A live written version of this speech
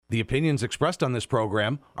The opinions expressed on this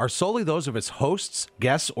program are solely those of its hosts,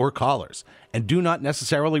 guests, or callers, and do not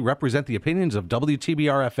necessarily represent the opinions of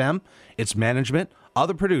WTBR-FM, its management,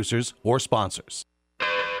 other producers, or sponsors.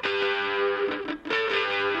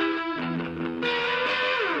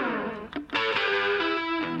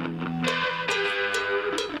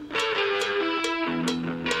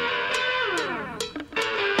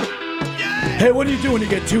 Hey, what do you do when you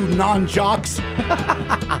get two non-jocks?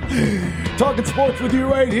 Talking sports with you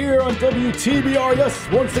right here on WTBR. Yes,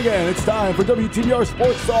 once again, it's time for WTBR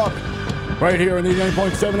Sports Talk. Right here on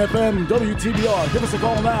 89.7 FM, WTBR. Give us a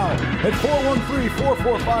call now at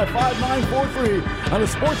 413-445-5943 on a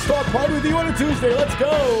Sports Talk party with you on a Tuesday. Let's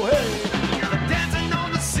go. Hey. Dancing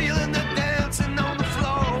on the ceiling, they're dancing on the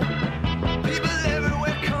floor. People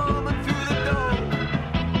everywhere coming through the door.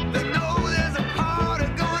 They know there's a party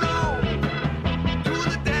going on. Doing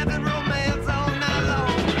the dancing romance all night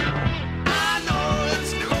long. I know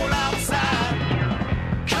it's cold outside.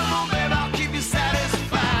 Come on, babe, I'll keep you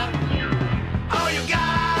satisfied. All you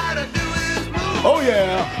gotta do is move. Oh,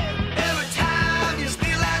 yeah. Every time you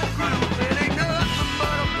steal that groove, it ain't nothing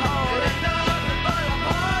but a party.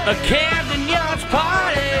 A Camden Yards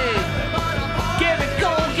party. Give it go,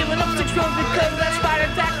 giving up 6 runs because that spider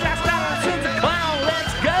Jack drops down and shoots a clown.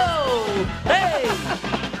 Let's go. Hey.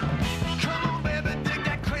 Come on, baby, dig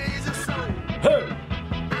that crazy soul. Hey.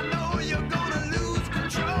 I know you're gonna lose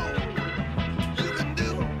control. You can do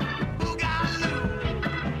boogaloo,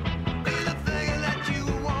 anything that you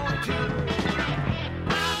want to.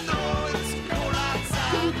 I know it's cold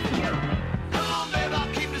outside. Come on, baby, I'll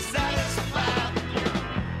keep you satisfied.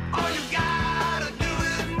 All you gotta do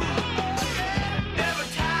is move. Every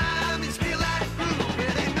time you feel that groove,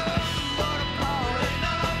 it ain't nothing but a party. Ain't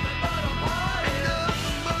nothing but a party. Ain't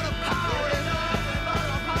nothing but a party. Ain't nothing but a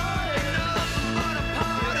party. Ain't nothing but a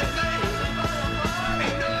party, baby.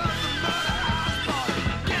 Ain't nothing but a house party.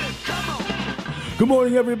 Get it, come on. Good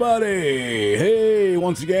morning, everybody. Hey,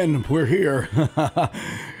 once again, we're here.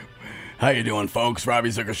 How you doing, folks? Robbie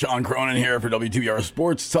Zucker, Sean Cronin here for WTBR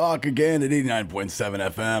Sports Talk again at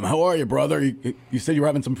 89.7 FM. How are you, brother? You said you were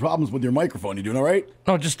having some problems with your microphone. You doing all right?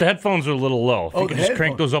 No, just the headphones are a little low. If Oh, you the could just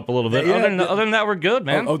crank headphones. those up a little bit. Yeah, Other than that, we're good,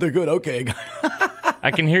 man. Oh, they're good. Okay.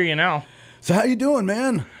 I can hear you now. So how you doing,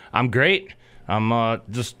 man? I'm great. I'm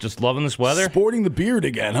just loving this weather. Sporting the beard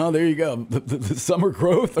again, huh? There you go. The summer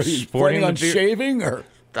growth? Are you Sporting planning on the beard. shaving? Or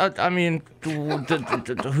I mean,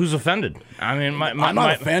 who's offended? I mean, I'm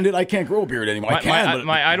not offended. I can't grow a beard anymore. I can, but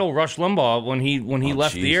my idol Rush Limbaugh, when he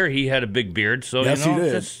left jeez. the air, he had a big beard. So Yes, you know, he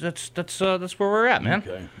did. that's where we're at, man.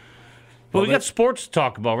 Okay. But we got sports to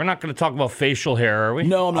talk about. We're not going to talk about facial hair, are we?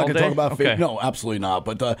 No, I'm not All going to day? talk about Okay. No, absolutely not.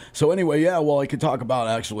 But so anyway, yeah. Well, I could talk about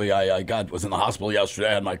actually. I was in the hospital yesterday.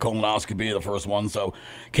 I had my colonoscopy, the first one. So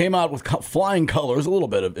came out with flying colors. A little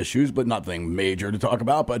bit of issues, but nothing major to talk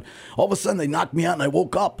about. But all of a sudden, they knocked me out, and I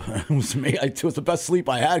woke up. It was me. It was the best sleep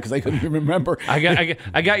I had because I couldn't even remember. I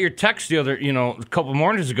got your text the other, a couple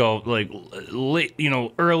mornings ago, like late,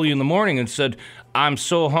 early in the morning, and said, "I'm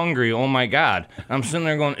so hungry. Oh my God!" I'm sitting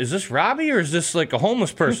there going, "Is this Robbie or is this like a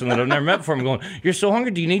homeless person that I've never met before?" I'm going, "You're so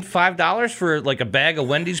hungry. Do you need $5 for like a bag of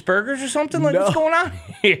Wendy's burgers or something? Like No. what's going on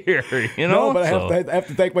here?" No, but So- I have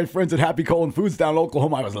to thank my friends at Happy Colon Foods down in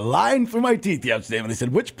Oklahoma. I was lying through my teeth yesterday when they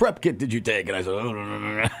said, "Which prep kit did you take?" And I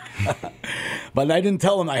said, but I didn't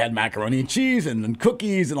tell them I had macaroni and cheese and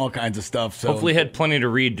cookies and all kinds of stuff. So Hopefully, had plenty to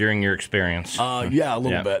read during your experience. yeah, a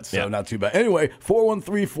little Yeah, bit, so yeah. not too bad. Anyway,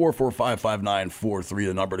 413-445-5943,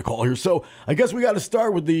 the number to call here. So I guess we got to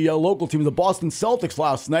start with the local team, the Boston Celtics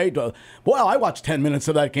last night. Well, I watched 10 minutes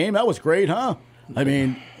of that game. That was great, huh? I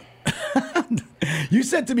mean, you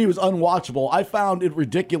said to me it was unwatchable. I found it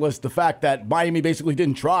ridiculous, the fact that Miami basically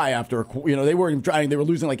didn't try after, they weren't trying. They were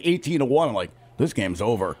losing like 18-1. I'm like, this game's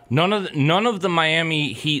over. None of the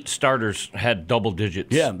Miami Heat starters had double digits.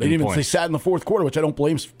 Yeah, they in didn't even. points. They sat in the fourth quarter, which I don't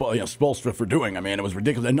blame Spoelstra for doing. I mean, it was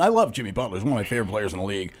ridiculous. And I love Jimmy Butler. He's one of my favorite players in the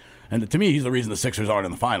league. And to me, he's the reason the Sixers aren't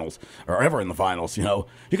in the finals or ever in the finals. You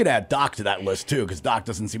could add Doc to that list too, because Doc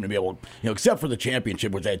doesn't seem to be able, except for the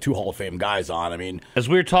championship, which they had two Hall of Fame guys on. I mean, As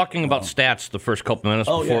we were talking about stats the first couple minutes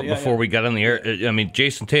before we got on the air, I mean,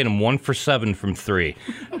 Jason Tatum 1 for 7 from 3.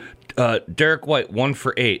 Derek White 1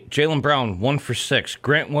 for 8. Jaylen Brown 1 for 6.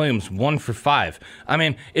 Grant Williams 1 for 5. I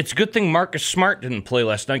mean, it's a good thing Marcus Smart didn't play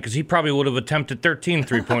last night because he probably would have attempted 13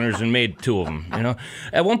 3-pointers and made 2 of them.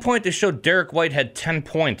 At one point they showed Derek White had 10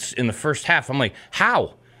 points in the first half. I'm like,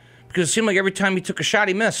 how? because it seemed like every time he took a shot,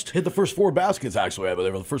 he missed. Hit the first 4 baskets, actually. They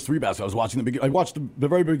were the first 3 baskets. I was watching I watched the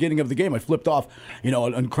very beginning of the game. I flipped off,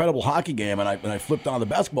 an incredible hockey game, and I flipped on the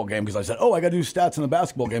basketball game because I said, I got to do stats in the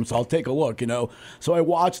basketball game, so I'll take a look, So I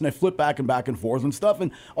watched, and I flipped back and forth and stuff,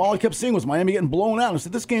 and all I kept seeing was Miami getting blown out. I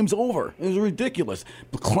said, this game's over. It was ridiculous.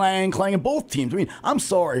 Clang in both teams. I mean, I'm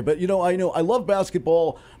sorry, but, I know I love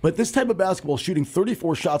basketball, but this type of basketball, shooting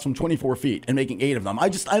 34 shots from 24 feet and making 8 of them, I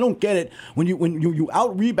don't get it. When you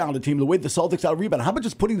out-rebound a team the way the Celtics out-rebounded, how about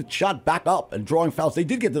just putting the shot back up and drawing fouls? They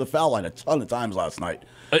did get to the foul line a ton of times last night.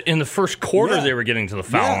 In the first quarter, they were getting to the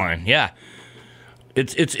foul line. Yeah.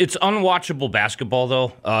 It's unwatchable basketball,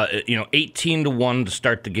 though. 18-1 to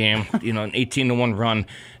start the game, an 18-1 run.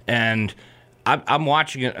 And I'm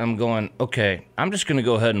watching it, and I'm going, okay, I'm just going to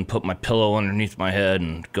go ahead and put my pillow underneath my head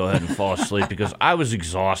and go ahead and fall asleep because I was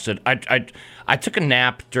exhausted. I took a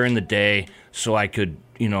nap during the day so I could,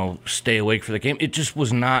 stay awake for the game. It just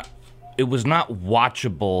was not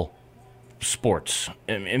watchable sports.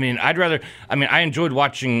 I mean, I enjoyed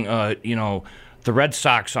watching, the Red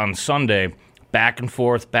Sox on Sunday, back and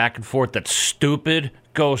forth. That stupid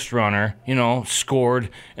ghost runner,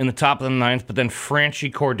 scored in the top of the 9th, but then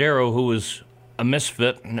Franchi Cordero, who was a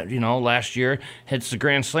misfit, last year, hits the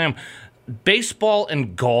grand slam. Baseball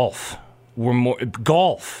and golf were more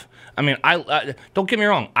golf. I mean, I don't get me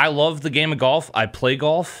wrong. I love the game of golf. I play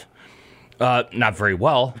golf. Not very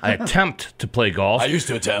well. I attempt to play golf. I used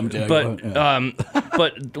to attempt,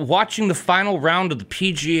 but watching the final round of the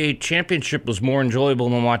PGA Championship was more enjoyable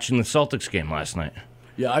than watching the Celtics game last night.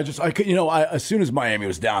 Yeah, as soon as Miami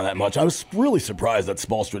was down that much, I was really surprised that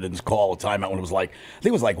Spoelstra didn't call a timeout when it was I think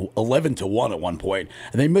it was 11-1 at one point,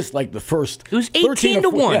 and they missed the first. It was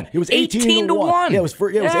 18-1. Yeah, it was 18-1. Yeah, it was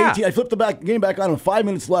 18. I flipped the game back on with 5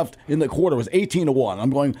 minutes left in the quarter. It was 18-1. I'm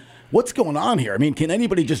going, what's going on here? I mean, can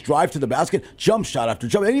anybody just drive to the basket, jump shot after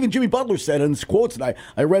jump? And even Jimmy Butler said in his quotes that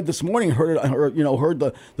I read this morning, heard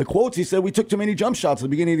the quotes. He said we took too many jump shots at the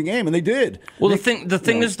beginning of the game, and they did. Well, the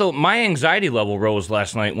thing is, though, my anxiety level rose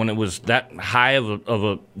last night when it was that high of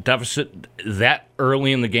a deficit that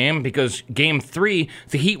early in the game, because Game 3,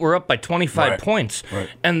 the Heat were up by 25 points,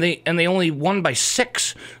 and they only won by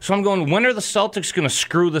 6. So I'm going, when are the Celtics going to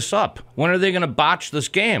screw this up? When are they going to botch this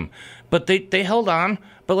game? But they held on.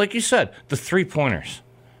 But like you said, the 3-pointers,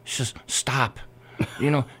 it's just stop.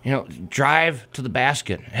 Drive to the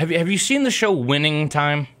basket. Have you seen the show Winning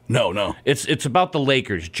Time? No. It's about the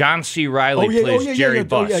Lakers. John C. Reilly plays Jerry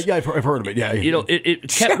Buss. Yeah, I've heard of it. Yeah. It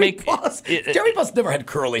kept making... Jerry Buss never had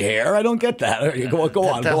curly hair. I don't get that. Go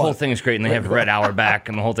on. That whole thing is great, and they have Red Auerbach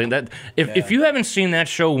and the whole thing. If you haven't seen that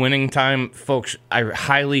show, Winning Time, folks, I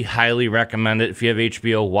highly, highly recommend it. If you have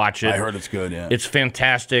HBO, watch it. I heard it's good, yeah. It's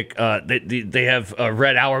fantastic. They have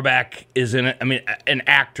Red Auerbach is in it. I mean, an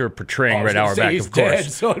actor portraying Red Auerbach, of course.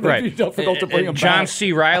 Dead, so right. Difficult to bring him John back.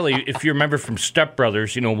 C. Reilly, if you remember from Step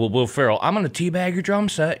Brothers, Will Ferrell, I'm going to teabag your drum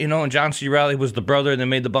set, and John C. Reilly was the brother, and they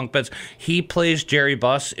made the bunk beds. He plays Jerry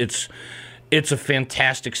Buss. It's a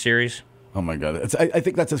fantastic series. Oh my God! I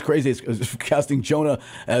think that's as crazy as casting Jonah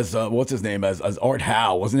as what's his name as Art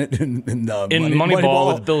Howe, wasn't it? In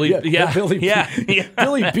Moneyball with Billy.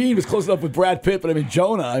 Billy Bean was close enough with Brad Pitt, but I mean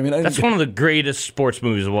Jonah. I mean that's one of the greatest sports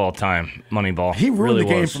movies of all time. Moneyball. He ruined really the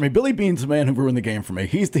game for me. Billy Bean's the man who ruined the game for me.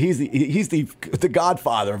 He's the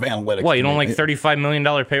godfather of analytics. What, you don't like $35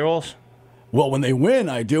 million payrolls? Well, when they win,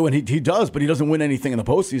 I do, and he does, but he doesn't win anything in the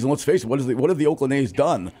postseason. Let's face it. What have the Oakland A's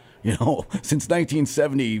done? Since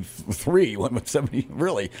 1973,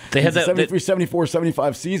 really. They had that 73, 74,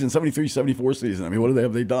 75 season, 73, 74 season. I mean, what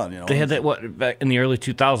have they done? They had that, back in the early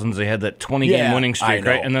 2000s, they had that 20-game winning streak,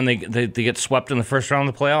 right? And then they get swept in the first round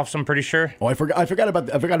of the playoffs, I'm pretty sure. Oh, I forgot about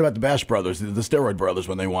the Bash brothers, the steroid brothers,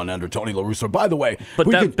 when they won under Tony La Russa. By the way,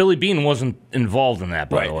 but Billy Bean wasn't involved in that,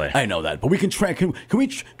 by the way. I know that, but we can can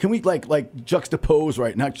we like juxtapose,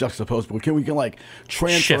 right? Not juxtapose, but can we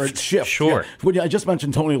transfer shift? Sure. Yeah. I just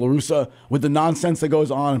mentioned Tony La Russa with the nonsense that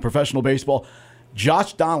goes on in professional baseball.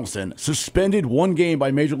 Josh Donaldson suspended one game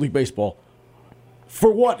by Major League Baseball.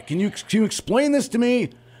 For what? Can you explain this to me?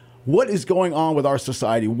 What is going on with our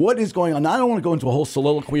society? What is going on? Now, I don't want to go into a whole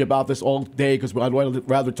soliloquy about this all day because I'd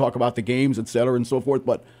rather talk about the games, et cetera, and so forth.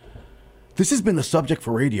 But this has been the subject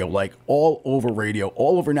for radio, like all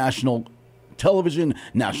over national television,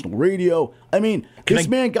 national radio. I mean, this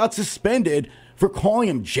man got suspended for calling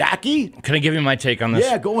him Jackie? Can I give you my take on this?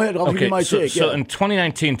 Yeah, go ahead. I'll give you my take. So in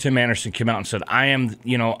 2019, Tim Anderson came out and said, I'm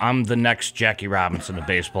the next Jackie Robinson of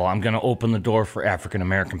baseball. I'm going to open the door for African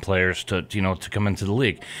American players to come into the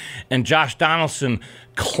league. And Josh Donaldson,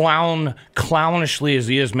 clownishly as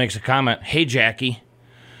he is, makes a comment, "Hey, Jackie,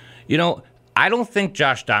 I don't think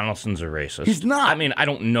Josh Donaldson's a racist. He's not. I mean, I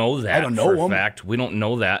don't know that I don't know for him. a fact. We don't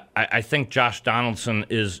know that. I think Josh Donaldson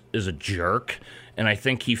is a jerk, and I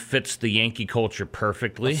think he fits the Yankee culture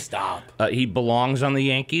perfectly. Stop. He belongs on the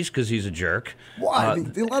Yankees because he's a jerk. Why? A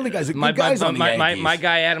lot of the guys are good guys on the Yankees. My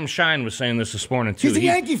guy Adam Shine was saying this morning too. He's a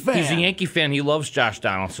Yankee fan. He's a Yankee fan. He loves Josh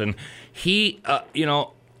Donaldson. He,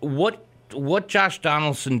 what Josh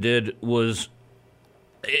Donaldson did was.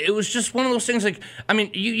 It was just one of those things. Like, I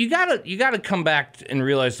mean, you gotta come back and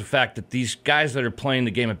realize the fact that these guys that are playing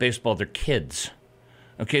the game of baseball, they're kids.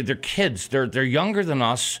 Okay, they're kids. They're younger than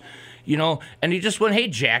us, And he just went, "Hey,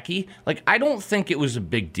 Jackie." Like, I don't think it was a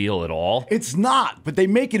big deal at all. It's not, but they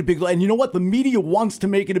make it a big deal. And you know what? The media wants to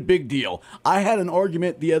make it a big deal. I had an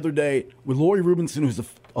argument the other day with Lori Rubinson, who's a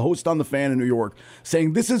host on The Fan in New York,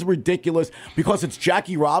 saying this is ridiculous because it's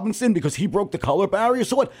Jackie Robinson, because he broke the color barrier.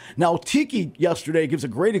 So what? Now, Tiki yesterday gives a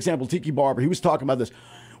great example. Tiki Barber, he was talking about this.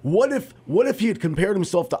 What if he had compared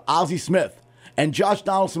himself to Ozzie Smith, and Josh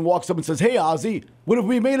Donaldson walks up and says, "Hey, Ozzie," would have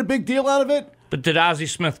we made a big deal out of it? But did Ozzie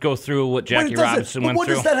Smith go through what Jackie Robinson went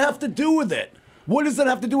through? What does that have to do with it? What does that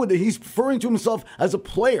have to do with it? He's referring to himself as a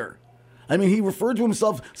player. I mean, he referred to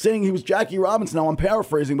himself saying he was Jackie Robinson. Now I'm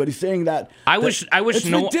paraphrasing, but he's saying that. I wish it's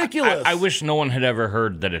ridiculous. I wish no one had ever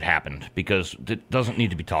heard that it happened, because it doesn't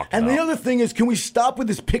need to be talked about. And the other thing is, can we stop with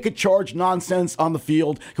this pick a charge nonsense on the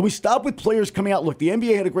field? Can we stop with players coming out? Look, the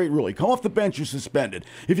NBA had a great rule. You come off the bench, you're suspended.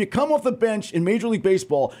 If you come off the bench in Major League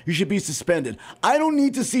Baseball, you should be suspended. I don't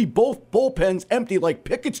need to see both bullpens empty like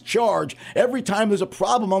Pickett's charge every time there's a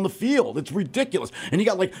problem on the field. It's ridiculous. And you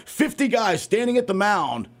got like 50 guys standing at the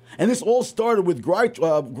mound. And this all started with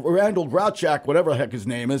Randall Grouchak, whatever the heck his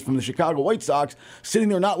name is, from the Chicago White Sox, sitting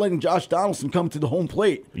there not letting Josh Donaldson come to the home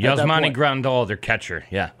plate. Yasmani Grandal, their catcher.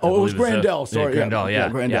 Yeah. Oh, it was Grandal. Sorry. Grandal, yeah.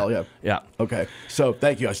 Grandal, yeah. Okay. So,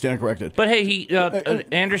 thank you. I stand corrected. But, hey,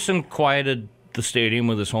 Anderson quieted the stadium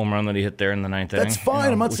with his home run that he hit there in the ninth inning. That's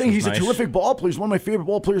fine. I'm not saying he's nice. a terrific ball player. He's one of my favorite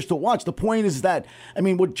ball players to watch. The point is that,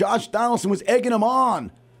 what Josh Donaldson was egging him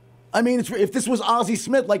on. If this was Ozzie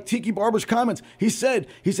Smith, like Tiki Barber's comments, he said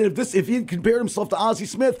if he compared himself to Ozzie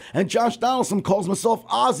Smith and Josh Donaldson calls himself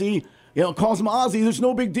Ozzie, calls him Ozzie, there's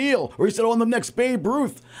no big deal. Or he said, I'm the next Babe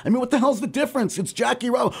Ruth. What the hell's the difference? It's Jackie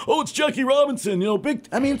Robinson. Oh, it's Jackie Robinson.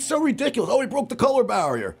 It's so ridiculous. Oh, he broke the color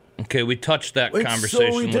barrier. Okay, we touched that it's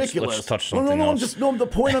conversation. So ridiculous. Let's touch something else. The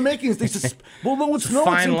point I'm making is it's important. It's a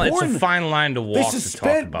fine line to walk to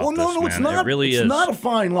talk about this, it's not. It really is. It's not a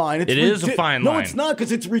fine line. It is a fine line. No, it's not,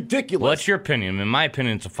 because it's ridiculous. Well, that's your opinion. In my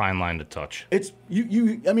opinion, it's a fine line to touch. It's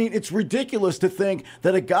it's ridiculous to think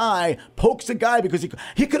that a guy pokes a guy because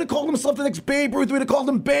he could have called himself the next Babe Ruth. We'd have called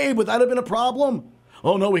him Babe. Would that have been a problem?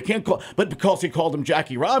 Oh, no, we can't call. But because he called him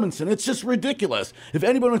Jackie Robinson, it's just ridiculous. If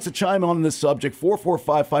anybody wants to chime on this subject,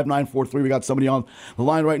 445-5943. We got somebody on the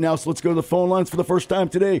line right now, so let's go to the phone lines for the first time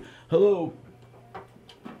today. Hello.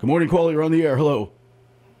 Good morning, caller. You're on the air. Hello.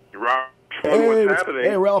 Ralph, Hey, what's happening?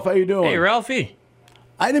 Hey, Ralph, how you doing? Hey, Ralphie.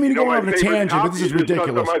 I didn't mean to go my on a favorite tangent, but this is topic just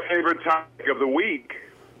ridiculous. my favorite topic of the week.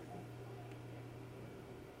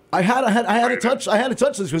 I had to touch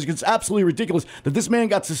this because it's absolutely ridiculous that this man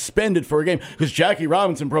got suspended for a game because Jackie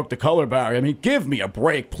Robinson broke the color barrier. Give me a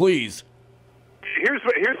break, please. Here's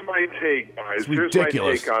my take, guys. It's Here's my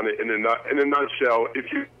ridiculous. take on it in a nutshell.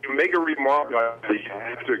 If you make a remark like that, you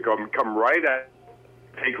have to come right at,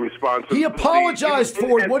 take responsibility. He apologized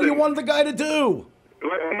for it. What do you want the guy to do?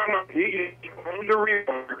 No. He made a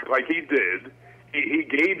remark like he did. He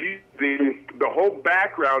gave you the whole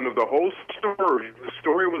background of the whole story. The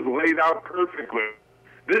story was laid out perfectly.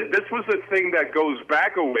 This was a thing that goes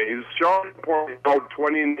back a ways. Sean pointed out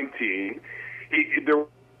 2019.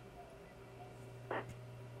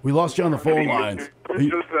 We lost you on the phone lines.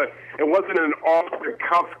 It wasn't an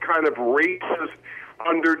off-the-cuff kind of racist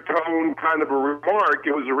undertone kind of a remark.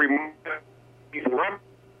 It was a remark.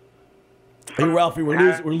 Hey, Ralphie, we're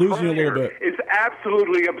losing you a little bit. It's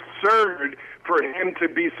absolutely absurd for him to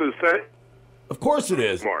be suspended. Of course it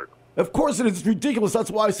is. Mark. Of course it is. It's ridiculous. That's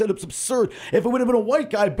why I said it's absurd. If it would have been a white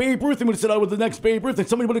guy, Babe Ruth, he would have said I was the next Babe Ruth, and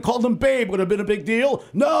somebody would have called him Babe. Would have been a big deal?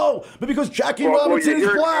 No, but because Jackie Robinson is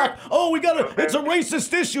black. Oh, it's a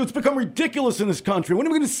racist issue. It's become ridiculous in this country. When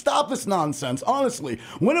are we going to stop this nonsense? Honestly,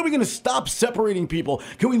 when are we going to stop separating people?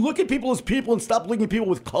 Can we look at people as people and stop looking at people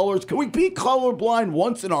with colors? Can we be colorblind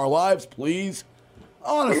once in our lives, please?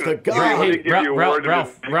 Honest to God. Hey,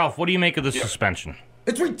 Ralph, what do you make of the suspension?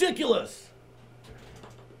 It's ridiculous.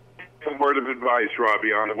 A word of advice,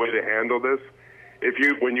 Robbie, on the way to handle this.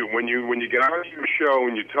 When you get on your show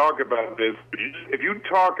and you talk about this, if you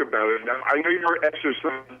talk about it, now I know you're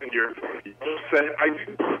exercising, you're upset. I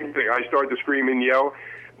do the same thing. I start to scream and yell,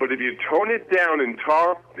 But if you tone it down and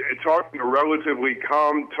talk in a relatively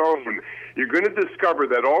calm tone, you're going to discover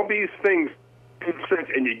that all these things make sense,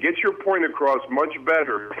 and you get your point across much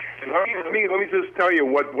better. And let me just tell you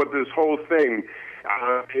what this whole thing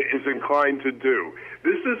is inclined to do.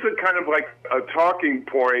 This is a kind of like a talking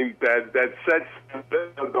point that sets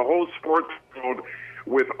the whole sports world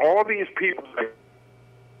with all these people.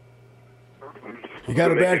 You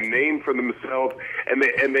got a make bad a name for themselves, and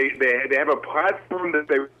they have a platform that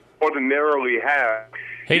they ordinarily have.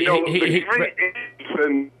 Hey,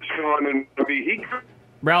 and Sean and he.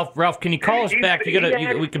 Ralph, can you call us back? We can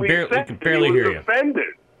barely hear you.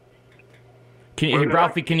 Offended.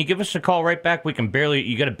 Ralphie, can you give us a call right back?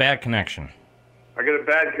 You got a bad connection. I got a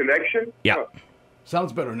bad connection? Yeah.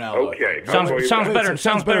 Sounds better now. Okay. Sounds better.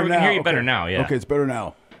 Sounds better. We can hear you better now. Yeah. Okay, it's better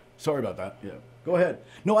now. Sorry about that. Yeah. Go ahead.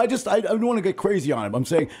 No, I don't want to get crazy on him. I'm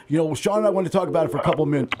saying, Sean and I wanted to talk about it for a couple of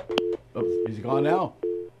minutes. Oh, is he gone now?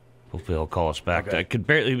 Hopefully he'll call us back. Okay. I could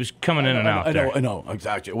barely. He was coming in and out. I know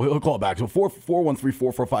exactly. We'll call back. So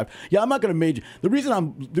 413-445. Yeah, I'm not going to major. The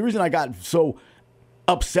reason I got so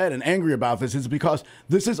upset and angry about this is because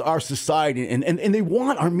this is our society, and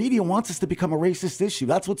our media wants us to become a racist issue.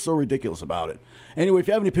 That's what's so ridiculous about it. Anyway, if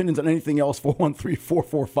you have any opinions on anything else,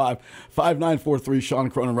 413-445-5943. Sean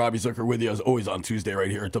Cronin, Robbie Zucker with you as always on Tuesday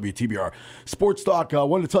right here at WTBR Sports Talk. I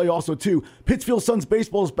wanted to tell you also too, Pittsfield Suns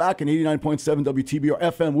baseball is back, and 89.7 WTBR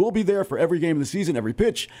FM will be there for every game of the season, every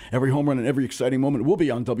pitch, every home run, and every exciting moment will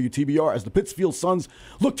be on WTBR as the Pittsfield Suns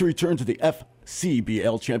look to return to the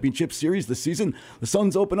FCBL Championship Series this season. The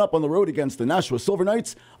Suns open up on the road against the Nashua Silver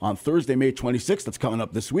Knights on Thursday, May 26th. That's coming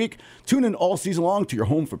up this week. Tune in all season long to your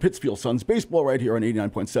home for Pittsfield Suns baseball right here on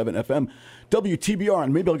 89.7 FM WTBR.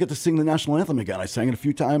 And maybe I'll get to sing the national anthem again. I sang it a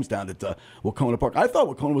few times down at Wacona Park. I thought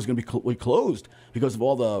Wacona was going to be closed because of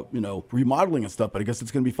all the remodeling and stuff, but I guess it's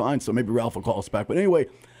going to be fine. So maybe Ralph will call us back. But anyway,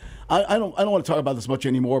 I don't want to talk about this much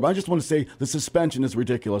anymore, but I just want to say the suspension is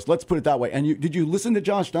ridiculous. Let's put it that way. And did you listen to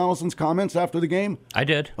Josh Donaldson's comments after the game? I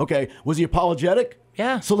did. Okay. Was he apologetic?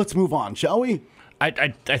 Yeah. So let's move on, shall we?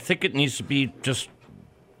 I think it needs to be just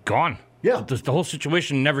gone. Yeah. The whole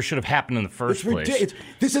situation never should have happened in the first place.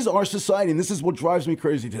 This is our society, and this is what drives me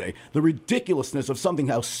crazy today. The ridiculousness of something,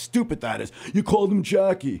 how stupid that is. You called him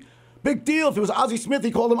Jackie. Big deal. If it was Ozzie Smith, he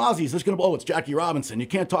called him Ozzie. He's just going to, it's Jackie Robinson. You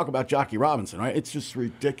can't talk about Jackie Robinson, right? It's just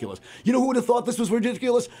ridiculous. You know who would have thought this was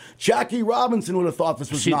ridiculous? Jackie Robinson would have thought this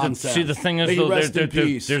was nonsense. The thing is, though,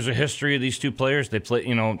 there's a history of these two players. They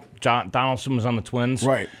play, Donaldson was on the Twins.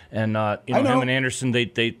 Right. And, him and Anderson,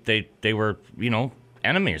 they were,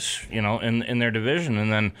 enemies, in their division.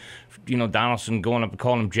 And then, Donaldson going up and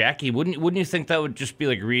calling him Jackie. Wouldn't you think that would just be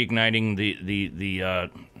like reigniting the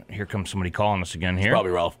here comes somebody calling us again here. It's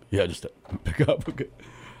probably Ralph. Yeah, just pick up. Okay.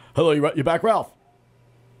 Hello, you back, Ralph?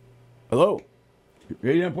 Hello?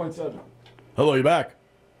 89.7. Hello, you back?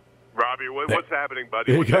 Robbie, what's happening,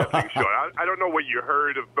 buddy? What's happening, Sean? I don't know what you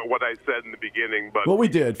heard of what I said in the beginning, but we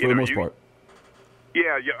did for the most part.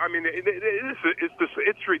 Yeah. I mean,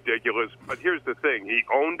 it's ridiculous. But here's the thing: he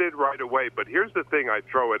owned it right away. But here's the thing: I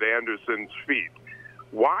throw at Anderson's feet.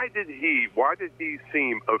 Why did he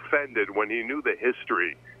seem offended when he knew the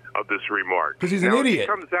history of this remark? Because he's an idiot. He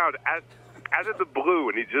comes out out of the blue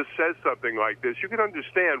and he just says something like this. You can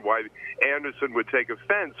understand why Anderson would take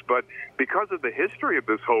offense, but because of the history of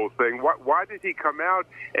this whole thing, why did he come out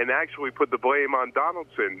and actually put the blame on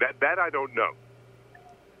Donaldson? That I don't know.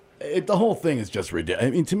 The whole thing is just ridiculous.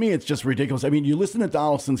 I mean, to me, it's just ridiculous. I mean, you listen to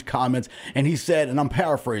Donaldson's comments, and he said, and I'm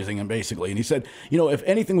paraphrasing him basically, and he said, if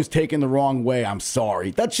anything was taken the wrong way, I'm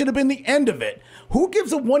sorry. That should have been the end of it. Who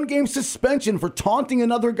gives a one-game suspension for taunting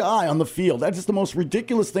another guy on the field? That's just the most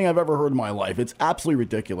ridiculous thing I've ever heard in my life. It's absolutely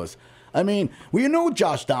ridiculous. I mean, we know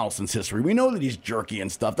Josh Donaldson's history. We know that he's jerky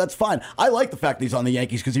and stuff. That's fine. I like the fact that he's on the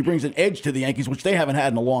Yankees because he brings an edge to the Yankees, which they haven't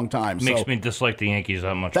had in a long time. Makes me dislike the Yankees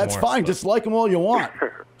that much That's more. fine. Dislike them all you want.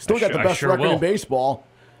 Still got the best record in baseball.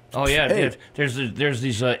 Oh, yeah. Hey, there's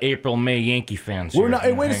these April, May Yankee fans. We're not.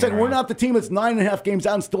 Hey, wait a second. We're not the team that's 9.5 games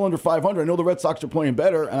out and still under 500. I know the Red Sox are playing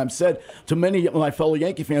better, and I've said to many of my fellow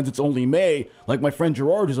Yankee fans, it's only May. Like my friend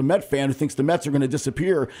Gerard, who's a Met fan, who thinks the Mets are going to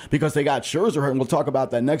disappear because they got Scherzer hurt, and we'll talk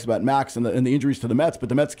about that next about Max and the injuries to the Mets. But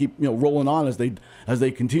the Mets keep rolling on as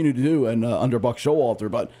they continue to do, and under Buck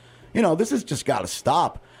Showalter. But this has just got to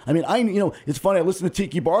stop. I mean, it's funny. I listened to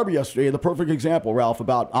Tiki Barber yesterday, the perfect example, Ralph,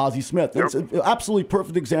 about Ozzie Smith. It's an absolutely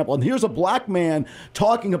perfect example. And here's a black man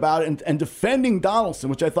talking about it and defending Donaldson,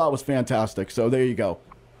 which I thought was fantastic. So there you go.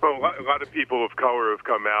 Well, a lot of people of color have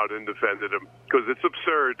come out and defended him because it's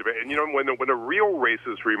absurd. And when a real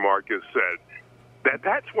racist remark is said,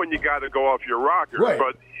 that's when you got to go off your rocker. Right.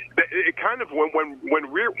 But it kind of when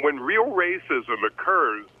real racism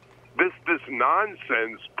occurs, this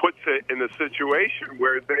nonsense puts it in a situation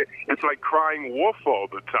where it's like crying wolf all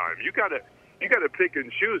the time. You got to pick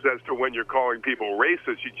and choose as to when you're calling people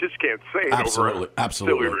racist. You just can't say it over a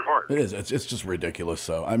silly remark. It is. It's just ridiculous.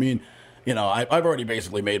 So I mean, you know, I've already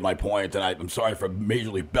basically made my point, and I'm sorry for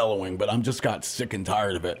majorly bellowing, but I'm just got sick and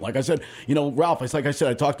tired of it. Like I said, you know, Ralph, like I said,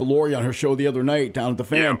 I talked to Lori on her show the other night down at the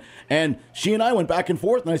Fan, and she and I went back and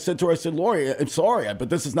forth, and I said to her, Lori, I'm sorry,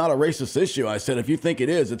 but this is not a racist issue. I said, if you think it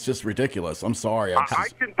is, it's just ridiculous. I'm sorry. I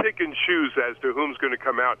can pick and choose as to who's going to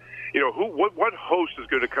come out. You know, what host is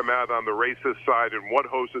going to come out on the racist side and what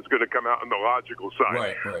host is going to come out on the logical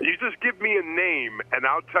side. Right. You just give me a name, and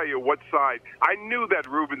I'll tell you what side. I knew that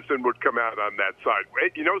Rubinson would come out on that side.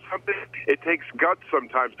 You know something? It takes guts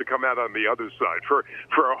sometimes to come out on the other side. For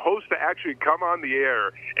a host to actually come on the air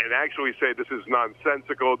and actually say this is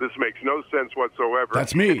nonsensical, this makes no sense whatsoever.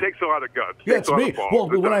 That's me. It takes a lot of guts. Yeah, it's me. Well,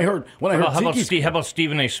 when I heard how about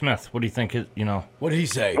Stephen A. Smith? What do you think? What did he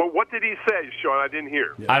say? Well, what did he say, Sean? I didn't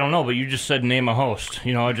hear. I don't know, but you just said name a host.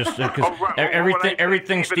 You know, I just because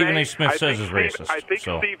everything Stephen A. Smith says is racist. I think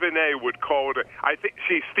Stephen A. would call it.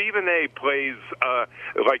 Stephen A. plays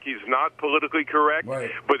like he's not politically correct,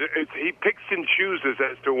 right. But he picks and chooses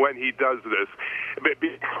as to when he does this. But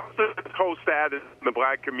because of his whole status in the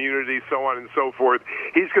black community, so on and so forth,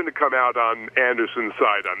 he's going to come out on Anderson's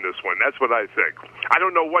side on this one. That's what I think. I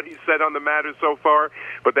don't know what he said on the matter so far,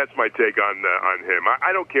 but that's my take on him.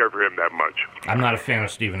 I don't care for him that much. I'm not a fan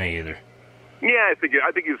of Stephen A. either. Yeah, I think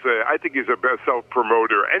he's a best self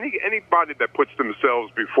promoter. Anybody that puts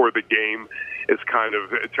themselves before the game is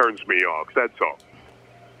it turns me off. That's all.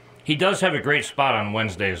 He does have a great spot on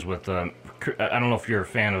Wednesdays with. I don't know if you're a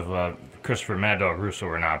fan of Christopher Mad Dog Russo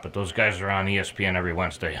or not, but those guys are on ESPN every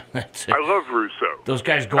Wednesday. I love Russo. Those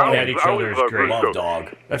guys going at each other is great. Love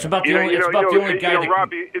Dog. That's about the only guy that.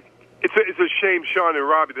 Robbie, it's a shame, Sean and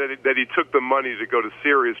Robbie, that he took the money to go to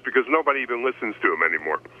Sirius because nobody even listens to him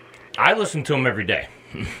anymore. I listen to him every day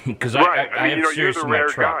because I have Sirius in my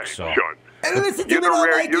truck. So. Sean. And listen to You're the him on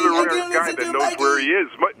rare Mikey. guy that knows where he is.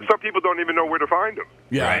 Some people don't even know where to find him.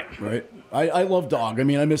 Yeah, right. I love Dog. I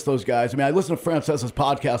mean, I miss those guys. I mean, I listen to Francesa's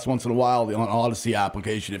podcast once in a while on Odyssey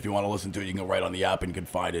application. If you want to listen to it, you can go right on the app and you can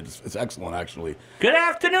find it. It's excellent, actually. Good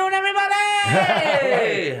afternoon,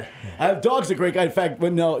 everybody! Dog's a great guy. In fact,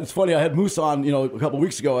 it's funny, I had Moose on, a couple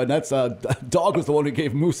weeks ago, and that's Dog was the one who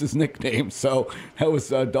gave Moose his nickname. So that was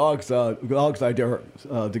Dog's idea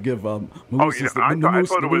to give Moose I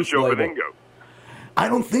thought it was Joe label. Beningo. I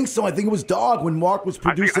don't think so. I think it was Dog when Mark was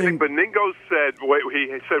producing. I think Beningo said,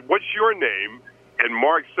 he said, "What's your name?" And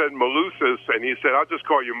Mark said Malusis, and he said, "I'll just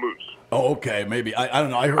call you Moose." Oh, okay, maybe. I don't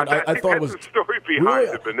know. I heard. I thought it was the story behind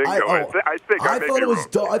it, Beningo. I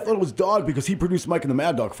thought it was Dog because he produced Mike and the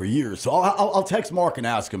Mad Dog for years. So I'll text Mark and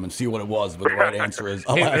ask him and see what it was. But the right answer is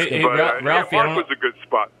I'll ask him. Ralphie, Mark was a good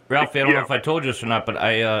spot. Ralphie, I don't know if I told you this or not, but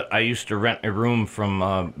I used to rent a room from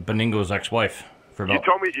Beningo's ex-wife. You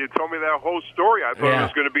told me that whole story. I thought it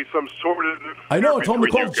was going to be some sort of. I know. I told him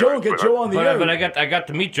to call Joe and get Joe on the air. But I got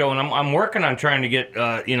to meet Joe, and I'm working on trying to get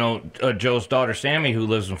Joe's daughter Sammy, who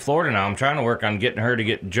lives in Florida now. I'm trying to work on getting her to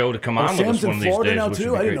get Joe to come on with us one of these days. Sam's in Florida now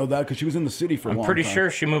too. I didn't know that because she was in the city for a long time. I'm pretty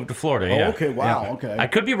sure she moved to Florida. Yeah. Oh, okay. Wow. Yeah. Okay. I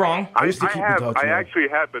could be wrong. I actually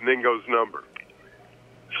have Beningo's number,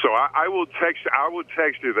 so I will text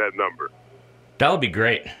you that number. That would be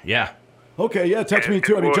great. Yeah. Okay, yeah, text me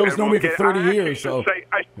too. I mean, Joe's known me for 30 years, so.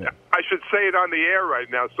 I should say it on the air right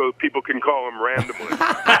now so people can call him randomly.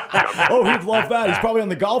 Oh, he'd love that. He's probably on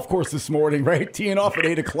the golf course this morning, right? Teeing off at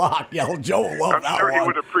 8 o'clock. Yeah, Joe will love that one. I'm sure he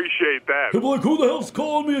would appreciate that. He'll be like, who the hell's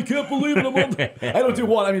calling me? I can't believe it. I don't do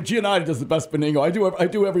one. I mean, Giannotti does the best Beningo. I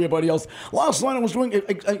do everybody else. Last night I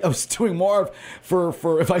was doing Marv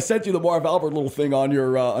for if I sent you the Marv Albert little thing on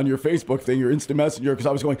your Facebook thing, your instant messenger, because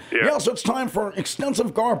I was going, yes, it's time for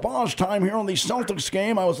extensive garbage time here on the Celtics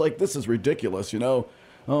game. I was like, this is ridiculous,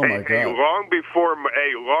 Oh my God! Long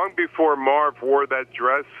before Marv wore that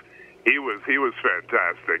dress, he was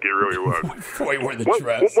fantastic. He really was. Before he wore the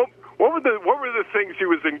dress. What were the things he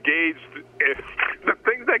was engaged in? The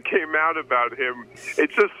things that came out about him,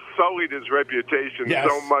 it just sullied his reputation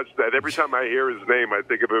so much that every time I hear his name, I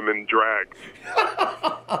think of him in drag.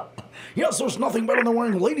 Yes, there's nothing better than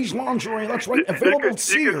wearing ladies' lingerie. That's right, available at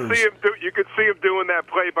Sears. You could see him doing that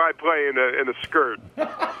play-by-play in a skirt.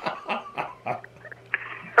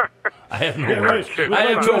 I have no words. I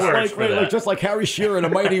have no words for that. Just like Harry Shearer in A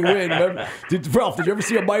Mighty Wind. Ralph, did you ever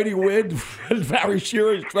see A Mighty Wind? Harry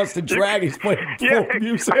Shearer is dressed in drag. He's playing folk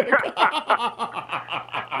music.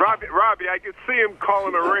 Robbie, I could see him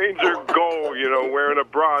calling a Ranger goal, wearing a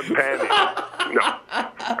bra and panties. No,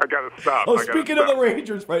 I gotta stop. Oh, speaking of the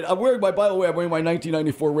Rangers, right? I'm wearing my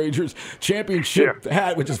 1994 Rangers championship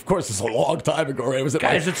hat, which of course is a long time ago, right?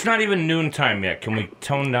 Guys, it's not even noontime yet. Can we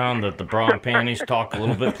tone down the bra and panties talk a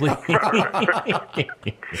little bit, please?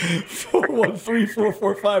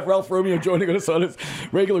 413-445. Ralph Romeo joining us on his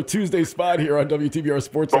regular Tuesday spot here on WTBR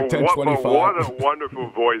Sports Talk 1025. What a wonderful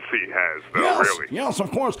voice he has, though, really. Yes, of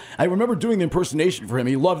course. I remember doing the impersonation for him.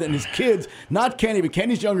 He loved it. And his kids, not Kenny, but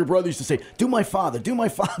Kenny's younger brother used to say, do my father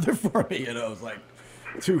for me. It was like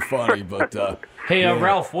too funny. But hey,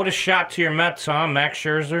 Ralph, what a shot to your Mets, huh? Max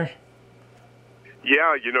Scherzer?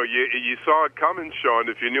 Yeah, you saw it coming, Sean.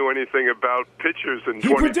 If you knew anything about pitchers in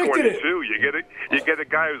He predicted 2022, you get a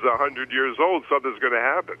guy who's 100 years old. Something's going to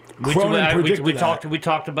happen. We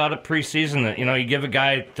talked about it preseason that you give a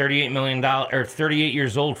guy $38 million or 38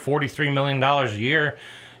 years old, $43 million a year,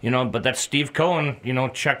 But that's Steve Cohen,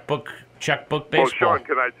 checkbook baseball. Well, Sean,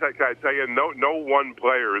 can I tell you, no one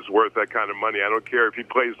player is worth that kind of money. I don't care if he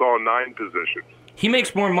plays all 9 positions. He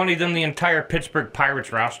makes more money than the entire Pittsburgh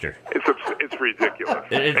Pirates roster. It's ridiculous.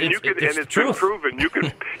 It's been proven. You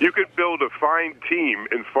can build a fine team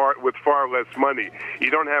with far less money.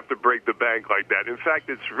 You don't have to break the bank like that. In fact,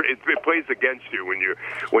 it plays against you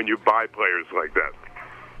when you buy players like that.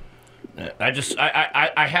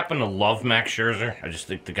 I happen to love Max Scherzer. I just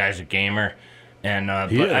think the guy's a gamer, and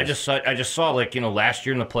but I just saw last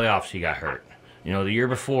year in the playoffs he got hurt. The year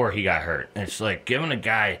before he got hurt. And it's like giving a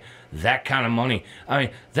guy that kind of money. I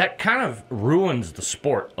mean, that kind of ruins the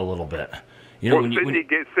sport a little bit. Cindy,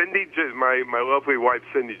 my lovely wife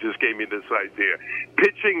Cindy just gave me this idea.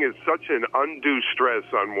 Pitching is such an undue stress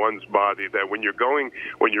on one's body that when you're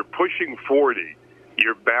pushing 40,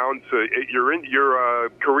 you're bound to your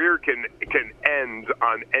career can end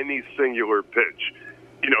on any singular pitch.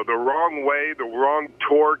 The wrong way, the wrong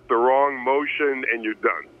torque, the wrong motion, and you're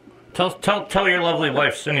done. Tell your lovely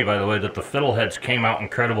wife, Cindy, by the way, that the fiddleheads came out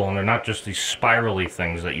incredible, and they're not just these spirally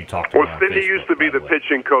things that you talked about. Well, Cindy used to be the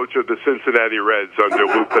pitching coach of the Cincinnati Reds under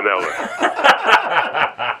Lou Piniella.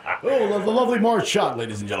 Oh, the lovely Marge Schott,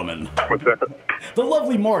 ladies and gentlemen. What's that? The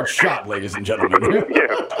lovely Marge Schott, ladies and gentlemen.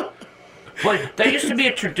 Yeah. Like, that used to be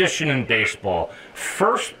a tradition in baseball.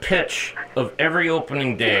 First pitch of every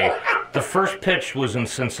opening day, the first pitch was in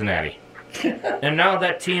Cincinnati. And now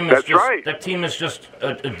that team is just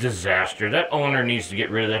a disaster. That owner needs to get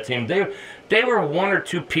rid of that team. They were 1 or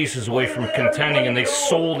 2 pieces away from contending, and they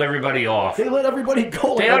sold everybody off. They let everybody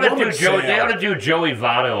go. They ought to do Joey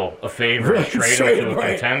Votto a favor and trade him to a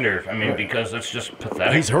contender. I mean, because it's just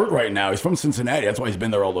pathetic. He's hurt right now. He's from Cincinnati. That's why he's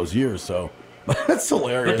been there all those years. So that's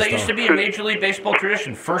hilarious. But that used to be a Major League Baseball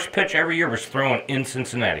tradition. First pitch every year was thrown in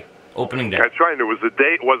Cincinnati, opening day. That's right. It was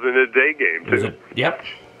wasn't a day game too. Yep.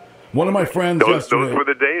 One of my friends those were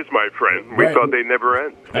the days, my friend. We thought they'd never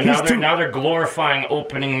end. And now they're glorifying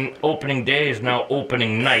opening days, now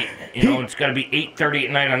opening night. It's got to be 8:30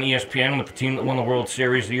 at night on ESPN with the team that won the World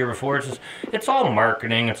Series the year before. It's all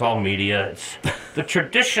marketing. It's all media. It's the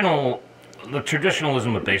traditionalism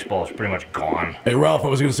of baseball is pretty much gone. Hey, Ralph, I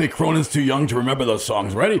was going to say Cronin's too young to remember those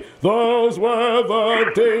songs. Ready? Those were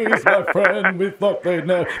the days, my friend, we thought they'd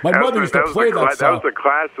never... My mother used to play that song. That was a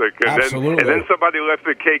classic. And then somebody left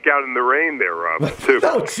the cake out in the rain there, Rob, too.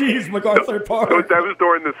 Oh, jeez, MacArthur Park. That was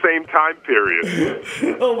during the same time period.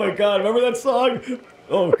 Oh, my God. Remember that song?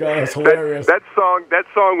 Oh, God, that's hilarious. That song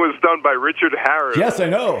was done by Richard Harris. Yes, I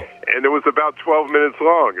know. And it was about 12 minutes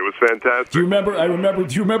long. It was fantastic. Do you remember? I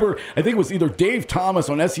think it was either Dave Thomas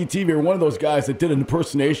on SCTV or one of those guys that did an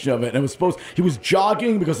impersonation of it. And it was he was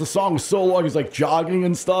jogging because the song was so long. He was like jogging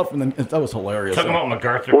and stuff. And then that was hilarious. Talking about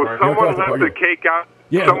MacArthur Park. Someone left the cake out.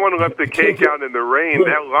 Yeah. Someone left the cake out in the rain.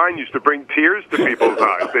 That line used to bring tears to people's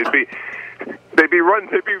eyes. They'd be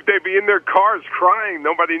in their cars crying.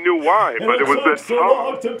 Nobody knew why, but it was this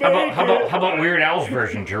song. How about Weird Al's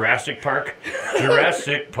version, Jurassic Park?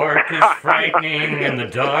 Jurassic Park is frightening in the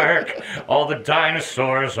dark. All the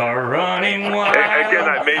dinosaurs are running wild. Again,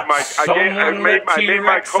 I made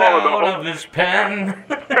my call out of his pen.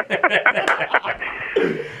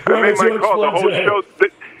 I made my call. The whole show.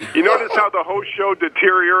 You notice how the whole show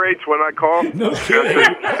deteriorates when I call? No kidding.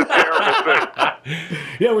 It's a terrible thing.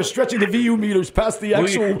 Yeah, we're stretching the VU meters past the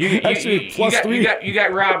actual +3. You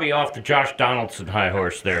got Robbie off the Josh Donaldson high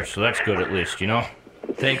horse there, so that's good at least,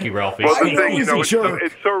 Thank you, Ralphie. Well, the thing,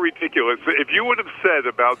 it's so ridiculous. If you would have said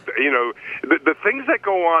about, the things that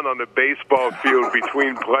go on the baseball field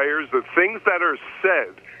between players, the things that are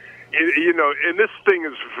said, And this thing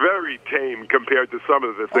is very tame compared to some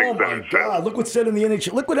of the things Oh that my are said. God! Look what's said in the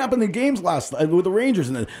NHL. Look what happened in the games last night with the Rangers,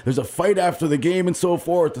 and there's a fight after the game and so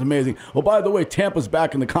forth. It's amazing. Oh, by the way, Tampa's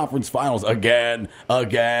back in the conference finals again.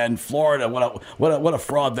 Florida, what a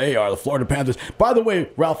fraud they are. The Florida Panthers. By the way,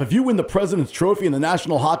 Ralph, if you win the President's Trophy in the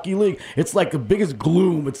National Hockey League, it's like the biggest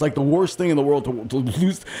gloom. It's like the worst thing in the world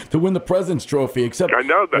to win the President's Trophy. Except I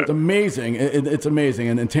know that. it's amazing. It's amazing,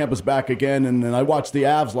 and Tampa's back again. And I watched the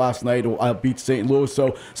Avs last night. I beat St. Louis.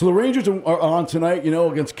 So the Rangers are on tonight,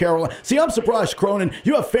 against Carolina. See, I'm surprised, Cronin.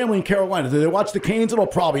 You have family in Carolina. Do they watch the Canes at all?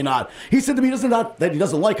 Probably not. He said to me that he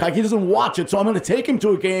doesn't like hockey. He doesn't watch it. So I'm going to take him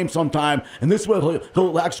to a game sometime, and this way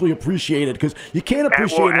he'll actually appreciate it, because you can't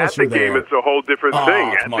appreciate it unless you're there. At the game, it's a whole different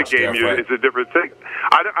thing. It's At the much game, different. it's a different thing.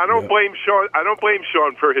 I don't blame Sean. I don't blame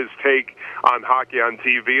Sean for his take on hockey on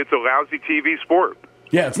TV. It's a lousy TV sport.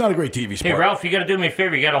 Yeah, it's not a great TV sport. Hey, Ralph, you got to do me a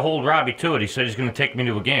favor. You got to hold Robbie to it. He said he's going to take me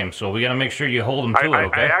to a game, so we got to make sure you hold him to it,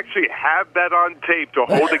 okay? I actually have that on tape to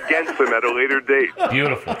hold against him at a later date.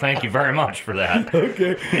 Beautiful. Thank you very much for that.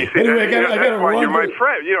 Okay. Anyway, I got to run. You're my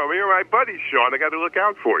friend. You're my buddy, Sean. I got to look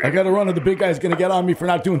out for you. I got to run, and the big guy's going to get on me for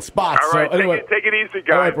not doing spots. All right, so anyway, take it easy,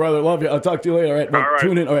 guys. All right, brother. Love you. I'll talk to you later. All right. Well, All right.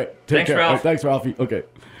 Tune in. All right. Take Thanks, care. Ralph. All right, thanks, Ralphie. Okay.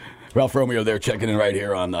 Ralph Romeo there checking in right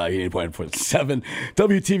here on 88.7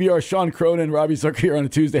 WTVR. Sean Cronin, Robbie Zucker here on a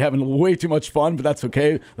Tuesday, having way too much fun, but that's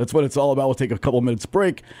okay. That's what it's all about. We'll take a couple minutes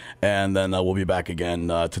break, and then we'll be back again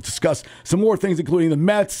to discuss some more things, including the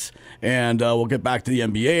Mets, and we'll get back to the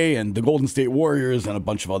NBA and the Golden State Warriors and a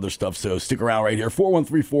bunch of other stuff. So stick around right here.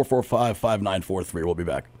 413-445-5943. We'll be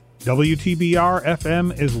back. WTBR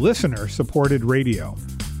FM is listener-supported radio.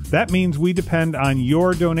 That means we depend on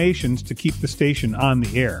your donations to keep the station on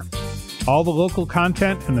the air. All the local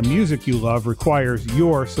content and the music you love requires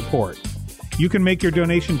your support. You can make your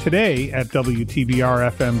donation today at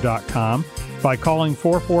WTBRFM.com by calling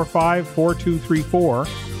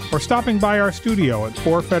 445-4234 or stopping by our studio at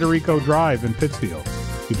 4 Federico Drive in Pittsfield.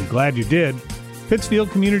 You'll be glad you did.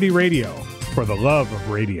 Pittsfield Community Radio, for the love of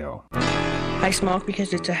radio. I smoke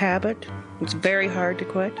because it's a habit. It's very hard to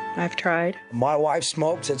quit. I've tried. My wife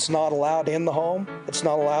smokes. It's not allowed in the home. It's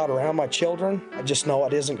not allowed around my children. I just know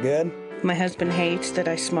it isn't good. My husband hates that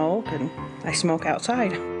I smoke, and I smoke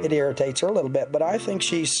outside. It irritates her a little bit, but I think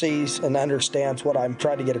she sees and understands what I'm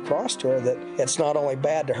trying to get across to her, that it's not only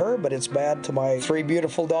bad to her, but it's bad to my 3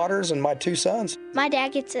 beautiful daughters and my 2 sons. My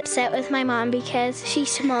dad gets upset with my mom because she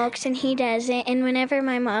smokes and he doesn't, and whenever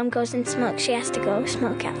my mom goes and smokes, she has to go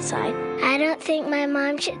smoke outside. I don't think my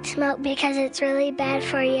mom should smoke because it's really bad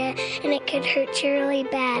for you, and it could hurt you really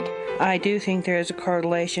bad. I do think there is a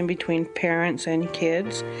correlation between parents and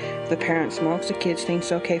kids. If the parent smokes, the kids think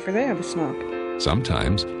it's okay for them to smoke.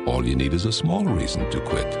 Sometimes all you need is a small reason to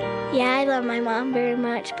quit. Yeah, I love my mom very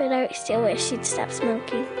much, but I still wish she'd stop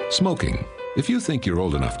smoking. Smoking. If you think you're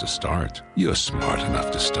old enough to start, you're smart enough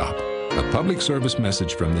to stop. A public service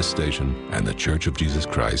message from this station and the Church of Jesus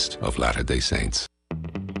Christ of Latter-day Saints.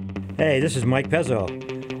 Hey, this is Mike Pezzo.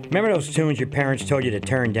 Remember those tunes your parents told you to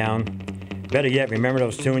turn down? Better yet, remember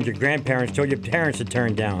those tunes your grandparents told your parents to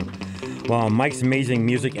turn down? Well, on Mike's Amazing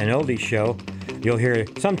Music and Oldies show, you'll hear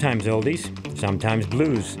sometimes oldies, sometimes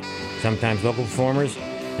blues, sometimes local performers,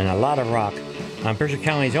 and a lot of rock on Mercer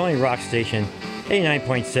County's only rock station,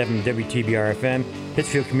 89.7 WTBR FM,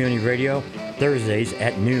 Pittsfield Community Radio, Thursdays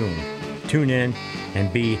at noon. Tune in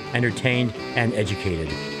and be entertained and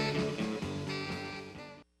educated.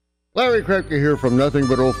 Larry Krepke here from Nothing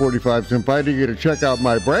But Old 45s, inviting you to check out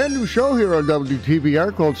my brand new show here on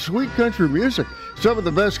WTBR called Sweet Country Music. Some of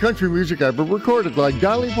the best country music ever recorded, like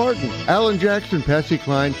Dolly Parton, Alan Jackson, Patsy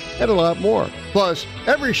Cline, and a lot more. Plus,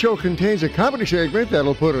 every show contains a comedy segment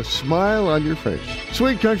that'll put a smile on your face.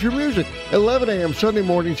 Sweet Country Music, 11 a.m. Sunday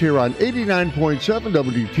mornings here on 89.7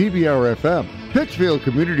 WTBR FM, Pittsfield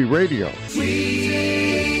Community Radio.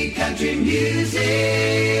 Sweet country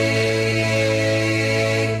music.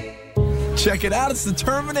 Check it out, it's the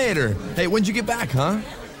Terminator. Hey, when'd you get back, huh?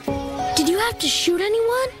 Did you have to shoot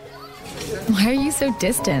anyone? Why are you so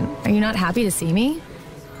distant? Are you not happy to see me?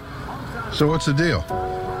 So what's the deal?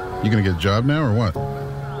 You gonna get a job now or what?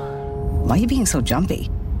 Why are you being so jumpy?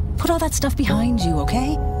 Put all that stuff behind you,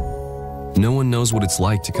 okay? No one knows what it's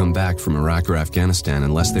like to come back from Iraq or Afghanistan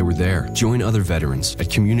unless they were there. Join other veterans at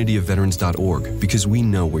communityofveterans.org because we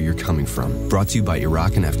know where you're coming from. Brought to you by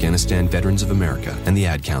Iraq and Afghanistan Veterans of America and the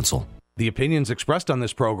Ad Council. The opinions expressed on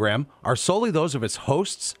this program are solely those of its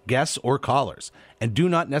hosts, guests, or callers, and do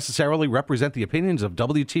not necessarily represent the opinions of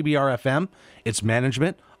WTBR FM, its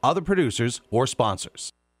management, other producers, or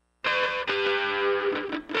sponsors. Oh,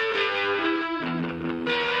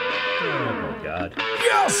 my God.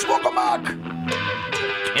 Yes, welcome back.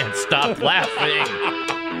 can't stop laughing.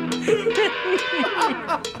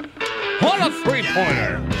 What a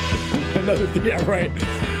three-pointer. Yeah, right.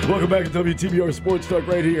 Welcome back to WTBR Sports Talk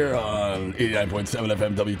right here on 89.7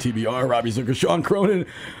 FM WTBR. Robbie Zucker, Sean Cronin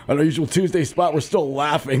on our usual Tuesday spot. We're still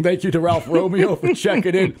laughing. Thank you to Ralph Romeo for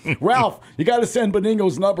checking in. Ralph, you got to send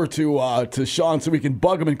Beningo's number to Sean so we can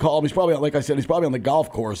bug him and call him. He's probably, like I said, he's probably on the golf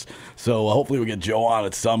course. So hopefully we get Joe on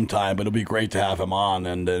at some time, but it'll be great to have him on.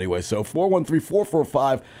 And anyway, so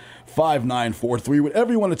 413-445-5943,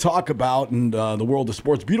 whatever you want to talk about in the world of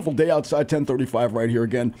sports. Beautiful day outside, 10:35 right here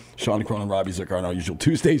again. Sean Cronin and Robbie Zucker on our usual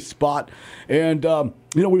Tuesday spot. And,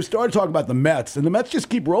 we started talking about the Mets, and the Mets just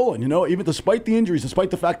keep rolling, even despite the injuries,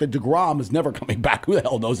 despite the fact that DeGrom is never coming back. Who the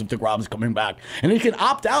hell knows if DeGrom is coming back? And he can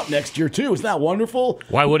opt out next year, too. Isn't that wonderful?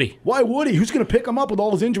 Why would he? Who's going to pick him up with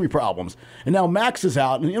all his injury problems? And now Max is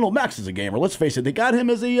out, and, Max is a gamer. Let's face it. They got him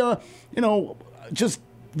as a, just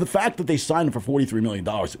the fact that they signed him for $43 million,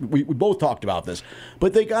 we both talked about this,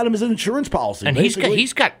 but they got him as an insurance policy. And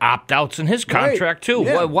he's got opt-outs in his contract, too.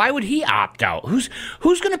 Yeah. Why would he opt out? Who's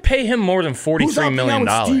going to pay him more than $43 million?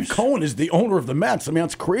 Steve Cohen is the owner of the Mets. I mean,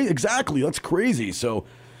 that's crazy. Exactly. That's crazy. So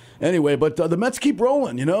anyway, but the Mets keep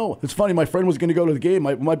rolling, It's funny. My friend was going to go to the game.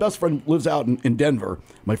 My best friend lives out in Denver.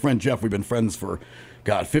 My friend Jeff, we've been friends for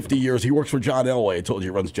 50 years. He works for John Elway. I told you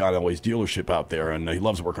he runs John Elway's dealership out there, and he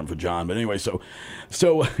loves working for John. But anyway, so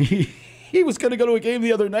he was going to go to a game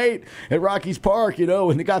the other night at Rockies Park,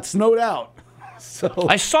 and it got snowed out. So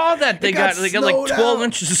I saw that they got like 12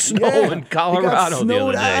 inches of snow in Colorado snowed the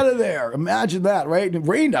other day. Out of there. Imagine that, right? And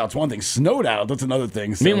rained out's one thing. Snowed out, that's another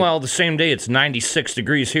thing. So. Meanwhile, the same day it's 96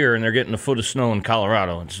 degrees here, and they're getting a foot of snow in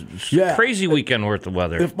Colorado. It's a crazy weekend worth of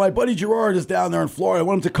weather. If my buddy Gerard is down there in Florida, I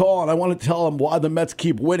want him to call, and I want to tell him why the Mets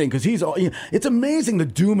keep winning, because it's amazing the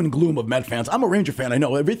doom and gloom of Met fans. I'm a Ranger fan. I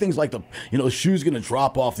know everything's like the shoe's going to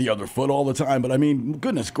drop off the other foot all the time, but I mean,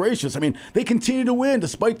 goodness gracious. I mean, they continue to win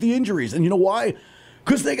despite the injuries, and you know why?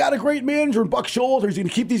 Because they got a great manager in Buck Shoulders. He's going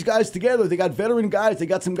to keep these guys together. They got veteran guys. They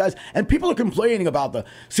got some guys. And people are complaining about the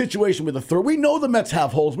situation with the third. We know the Mets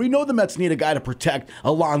have holes. We know the Mets need a guy to protect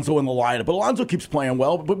Alonso in the lineup. But Alonso keeps playing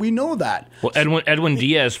well, but we know that. Well, Edwin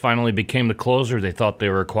Diaz finally became the closer they thought they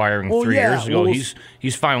were acquiring 3 years ago.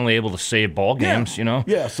 He's finally able to save ball games,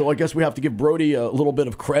 Yeah, so I guess we have to give Brody a little bit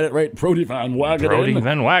of credit, right? Brody Van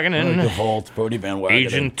Wagenen. Brody Van Wagenen.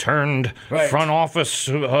 Agent turned front office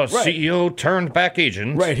CEO turned back agent.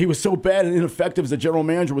 Right, he was so bad and ineffective as a general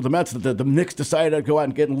manager with the Mets that the Knicks decided to go out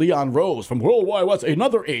and get Leon Rose from Worldwide West,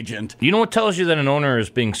 another agent. You know what tells you that an owner is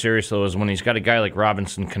being serious, though, is when he's got a guy like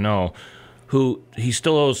Robinson Cano, who he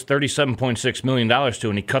still owes $37.6 million to,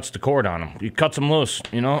 and he cuts the cord on him. He cuts him loose,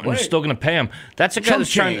 and he's still going to pay him. That's a guy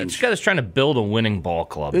that's trying to build a winning ball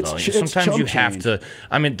club, though. Sometimes you have to.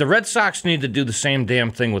 I mean, the Red Sox need to do the same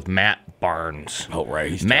damn thing with Matt Barnes. Oh,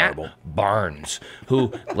 right. He's Matt terrible. Barnes,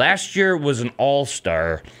 who last year was an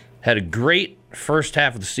all-star, had a great first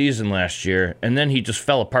half of the season last year, and then he just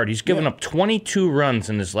fell apart. He's given up 22 runs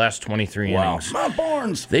in his last 23 innings. Matt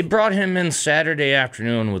Barnes. They brought him in Saturday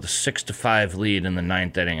afternoon with a 6-5 lead in the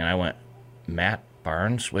ninth inning, and I went, Matt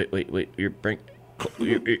Barnes? Wait,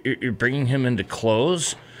 you're bringing him into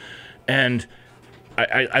close? And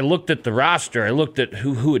I looked at the roster. I looked at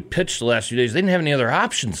who had pitched the last few days. They didn't have any other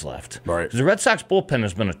options left. Right. The Red Sox bullpen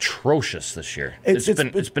has been atrocious this year.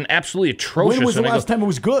 It's been absolutely atrocious. When was the last time it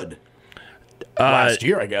was good? Last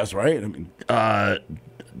year, I guess, right?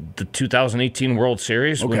 The 2018 World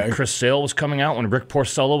Series, when Chris Sale was coming out, when Rick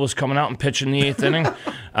Porcello was coming out and pitching the eighth inning.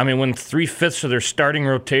 I mean, when 3/5 of their starting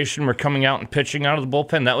rotation were coming out and pitching out of the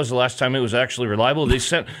bullpen, that was the last time it was actually reliable. They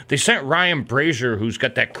sent Ryan Brazier, who's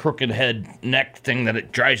got that crooked head neck thing that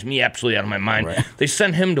it drives me absolutely out of my mind. Right. They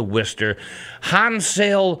sent him to Worcester.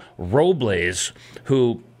 Hansel Robles,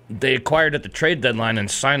 who they acquired at the trade deadline and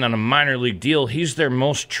signed on a minor league deal, he's their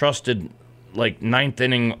most trusted ninth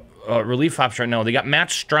inning relief option right now. They got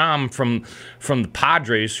Matt Strom from the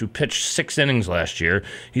Padres, who pitched 6 innings last year.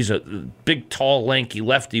 He's a big, tall, lanky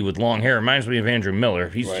lefty with long hair. Reminds me of Andrew Miller.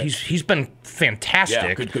 He's been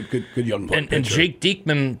fantastic. Yeah, good young player. And Jake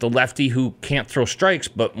Diekman, the lefty who can't throw strikes,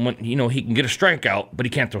 but when he can get a strikeout, but he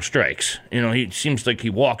can't throw strikes. He seems like he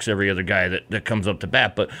walks every other guy that comes up to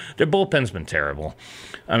bat. But their bullpen's been terrible.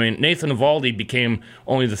 I mean, Nathan Eovaldi became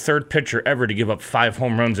only the third pitcher ever to give up 5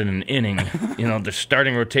 home runs in an inning. The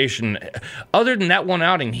starting rotation rotation. Other than that one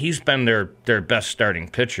outing, he's been their best starting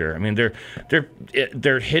pitcher. I mean,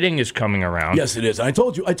 their hitting is coming around. Yes, it is. I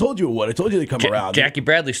told you it would. I told you they'd come around. Jackie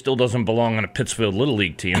Bradley still doesn't belong on a Pittsfield Little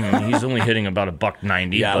League team. I mean, he's only hitting about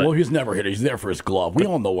 $190. Yeah, well, he's never hit it. He's there for his glove. We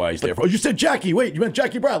all know why he's there for. Oh, you said Jackie. Wait, you meant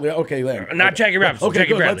Jackie Bradley. Okay, there. Not Jackie Robinson. Okay, Jackie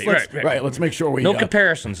good. Bradley. Right. Let's make sure we no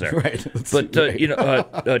comparisons there. Right.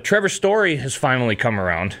 But Trevor Story has finally come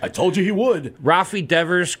around. I told you he would. Rafi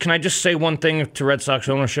Devers. Can I just say one thing to Red Sox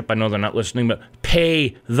ownership? I know they're not listening, but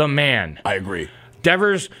pay the man. I agree.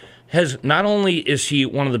 Devers has not only is he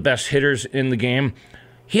one of the best hitters in the game,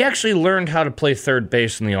 he actually learned how to play third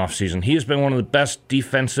base in the offseason. He has been one of the best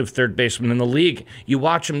defensive third basemen in the league. You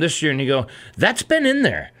watch him this year and you go, that's been in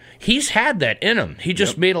there. He's had that in him. He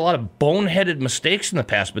just made a lot of boneheaded mistakes in the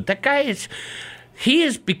past, but that guy he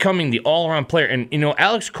is becoming the all-around player. And,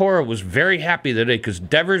 Alex Cora was very happy today because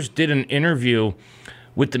Devers did an interview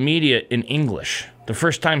with the media in English, the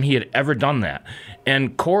first time he had ever done that.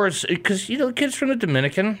 And Cora's, because, the kid's from the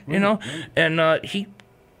Dominican, and he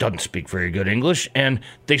doesn't speak very good English. And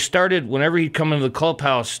they started, whenever he'd come into the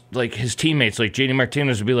clubhouse, like his teammates, like JD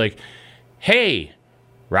Martinez would be like, hey,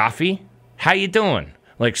 Rafi, how you doing?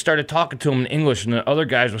 Like, started talking to him in English, and the other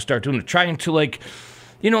guys would start doing it, trying to,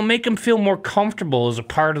 make him feel more comfortable as a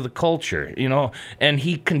part of the culture, And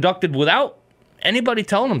he conducted, without anybody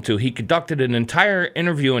telling him to, he conducted an entire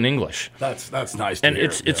interview in English. That's nice to and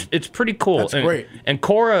hear. It's pretty cool. That's great. And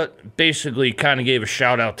Cora basically kind of gave a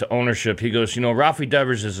shout-out to ownership. He goes, Rafi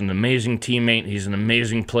Devers is an amazing teammate. He's an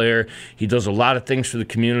amazing player. He does a lot of things for the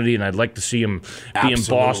community, and I'd like to see him be in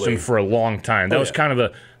Boston for a long time. That was kind of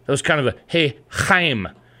a hey, Chaim,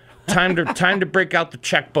 time to break out the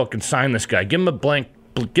checkbook and sign this guy. Give him a blank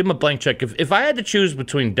check. If I had to choose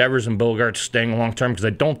between Devers and Bogaerts staying long term, because I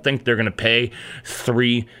don't think they're going to pay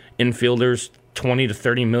 3 infielders $20 to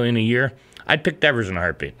 $30 million a year, I'd pick Devers in a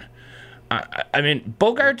heartbeat. I mean,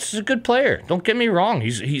 Bogaerts is a good player. Don't get me wrong.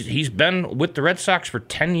 He's been with the Red Sox for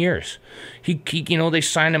 10 years. He they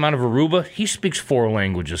signed him out of Aruba. He speaks 4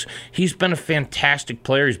 languages. He's been a fantastic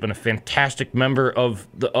player. He's been a fantastic member of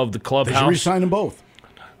the clubhouse. They should re-sign them both.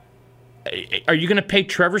 Are you going to pay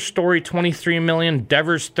Trevor Story $23 million,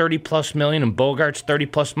 Devers $30+ million, and Bogaerts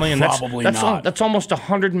 $30+ million? Probably not. That's almost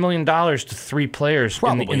 $100 million to 3 players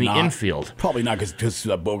in the infield. Probably not, because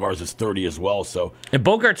Bogaerts is 30 as well. So, and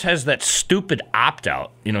Bogaerts has that stupid opt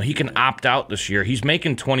out. He can opt out this year. He's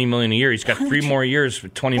making $20 million a year. He's got 3 more years for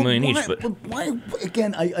 $20 million each. But why?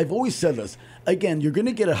 Again, I've always said this. Again, you're going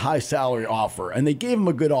to get a high salary offer, and they gave him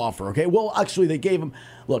a good offer. Okay, well, actually, they gave him.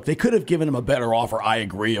 Look, they could have given him a better offer. I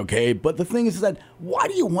agree. Okay, but the thing is that why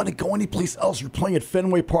do you want to go anyplace else? You're playing at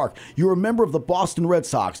Fenway Park. You're a member of the Boston Red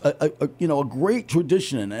Sox, a great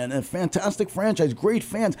tradition and a fantastic franchise, great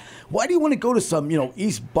fans. Why do you want to go to some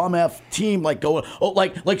East Bum F team like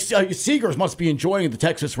Seegers must be enjoying the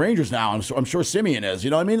Texas Rangers now? I'm sure Simeon is.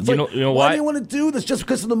 You know what I mean? It's why do you want to do this just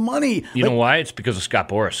because of the money? You know why? It's because of Scott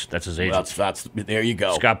Boras. That's his agent. That's there you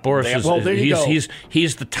go. Scott Boras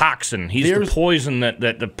he's the toxin. He's the poison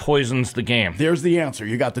that poisons the game. There's the answer.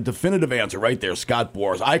 You got the definitive answer right there, Scott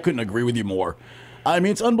Boras. I couldn't agree with you more. I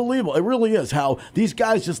mean, it's unbelievable. It really is how these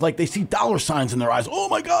guys just they see dollar signs in their eyes. Oh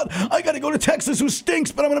my God, I got to go to Texas, who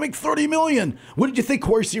stinks, but I'm going to make $30 million. What did you think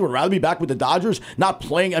Corey Seager would rather be back with the Dodgers? Not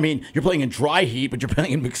playing. I mean, you're playing in dry heat, but you're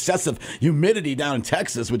playing in excessive humidity down in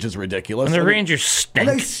Texas, which is ridiculous. And the Rangers stink.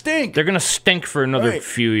 And they stink. They're going to stink for another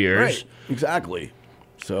few years. Right. Exactly.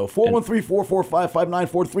 So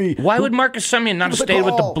 413-445-5943. Why would Marcus Semien not have stayed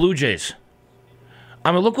with the Blue Jays?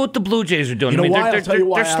 I mean, look what the Blue Jays are doing.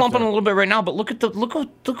 They're slumping a little bit right now, but look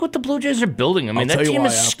what the Blue Jays are building. I mean, that team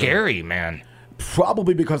is scary, man.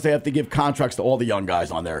 Probably because they have to give contracts to all the young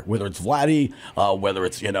guys on there, whether it's Vladdy, whether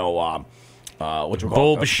it's Bo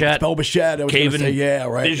Bichette, Cavan,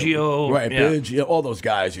 Biggio, right, Bidge, all those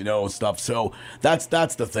guys, and stuff. So that's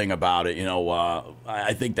the thing about it.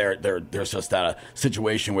 I think they're just at a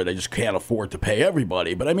situation where they just can't afford to pay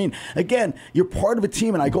everybody. But I mean, again, you're part of a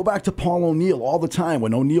team, and I go back to Paul O'Neill all the time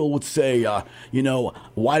when O'Neill would say,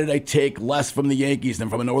 why did I take less from the Yankees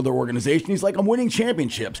than from another organization? He's like, I'm winning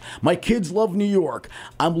championships. My kids love New York.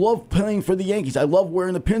 I love playing for the Yankees. I love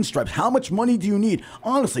wearing the pinstripes. How much money do you need?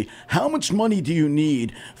 Honestly, how much money do you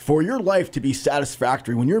need for your life to be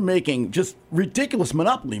satisfactory when you're making just ridiculous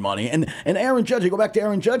monopoly money? And Aaron Judge, I go back to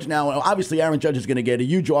Aaron Judge now. Obviously, Aaron Judge is going to get a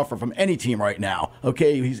huge offer from any team right now.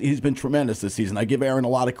 Okay, he's been tremendous this season. I give Aaron a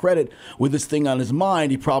lot of credit with this thing on his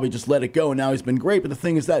mind. He probably just let it go, and now he's been great. But the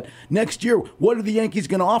thing is that next year, what are the Yankees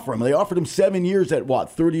going to offer him? They offered him 7 years at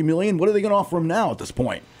what, $30 million? What are they going to offer him now at this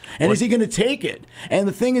point? And is he going to take it? And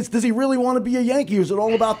the thing is, does he really want to be a Yankee, or is it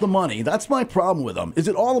all about the money? That's my problem with him. Is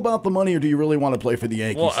it all about the money, or do you really want to play for the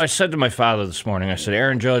Yankees? Well, I said to my father this morning, I said,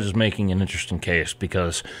 Aaron Judge is making an interesting case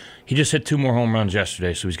because he just hit 2 more home runs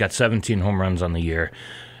yesterday, so he's got 17 home runs on the year.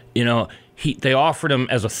 You know, they offered him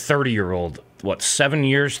as a 30-year-old, 7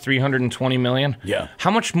 years, $320 million? Yeah.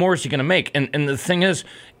 How much more is he going to make? And the thing is,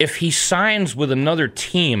 if he signs with another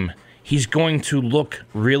team, he's going to look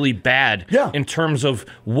really bad in terms of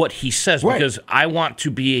what he says, because I want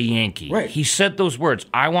to be a Yankee. Right. He said those words,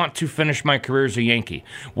 I want to finish my career as a Yankee.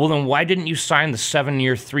 Well, then why didn't you sign the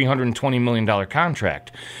 7-year, $320 million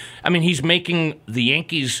contract? I mean, he's making the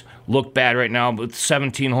Yankees look bad right now with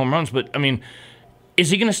 17 home runs, but, I mean, is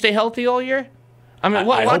he going to stay healthy all year? I mean,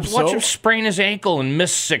 watch him sprain his ankle and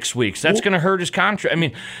miss 6 weeks. That's going to hurt his contract. I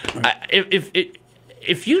mean,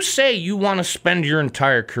 if you say you want to spend your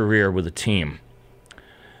entire career with a team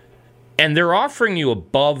and they're offering you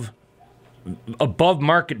above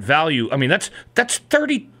market value, I mean, that's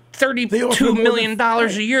 $32 million a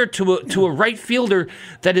year to a right fielder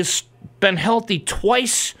that has been healthy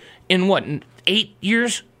twice in 8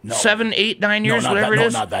 years? No. 7, 8, 9 years, whatever it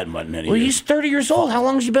is. Not that many. Well, he's 30 years old. How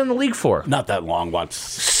long has he been in the league for? Not that long. What?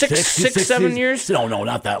 6, 7 years? No,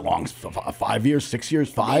 not that long. 5 years, 6 years,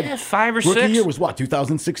 5. Yeah, 5 or 6. Rookie year was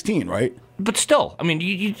 2016, right? But still, I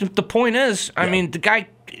mean, the point is, I mean, the guy.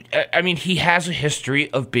 I mean, he has a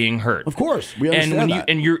history of being hurt. Of course, we understand that.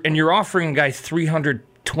 And you're offering a guy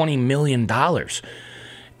 $320 million.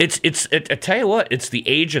 I tell you what, it's the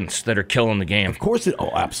agents that are killing the game. Of course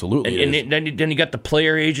absolutely. And then you got the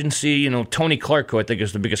player agency, you know, Tony Clark, who I think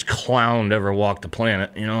is the biggest clown to ever walk the planet,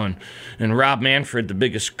 you know, and Rob Manfred, the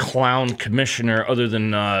biggest clown commissioner other than,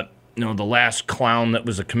 the last clown that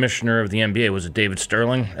was a commissioner of the NBA. Was it David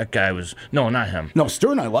Sterling? That guy was, no, not him. No,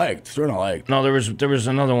 Stern I liked. No, there was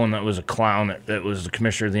another one that was a clown that was the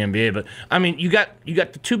commissioner of the NBA. But, I mean, you got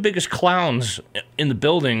the 2 biggest clowns in the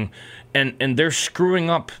building, and they're screwing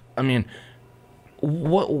up. I mean,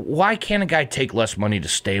 why can't a guy take less money to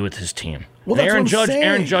stay with his team? Well, that's Aaron what I'm saying.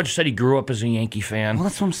 Aaron Judge said he grew up as a Yankee fan. Well,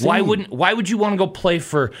 that's what I'm saying. Why would you want to go play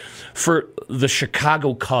for the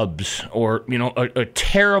Chicago Cubs or, you know, a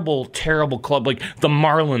terrible club like the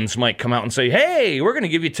Marlins might come out and say, "Hey, we're going to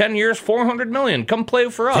give you 10 years, $400 million. Come play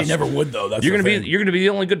for us." They never would, though. That's you're going to be the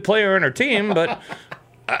only good player on our team, but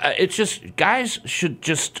it's just guys should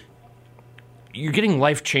just. You're getting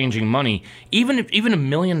life-changing money, even $1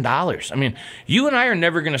 million. I mean, you and I are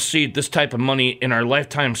never going to see this type of money in our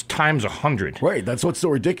lifetimes times 100. Right. That's what's so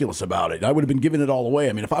ridiculous about it. I would have been giving it all away.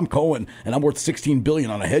 I mean, if I'm Cohen and I'm worth $16 billion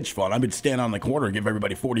on a hedge fund, I would stand on the corner and give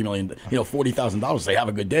everybody $40,000. Say, have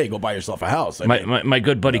a good day. Go buy yourself a house. My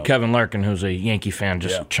good buddy Kevin Larkin, who's a Yankee fan,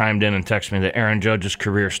 just chimed in and texted me that Aaron Judge's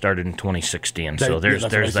career started in 2016. So there's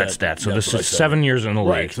that stat. So this is 7 years in the league.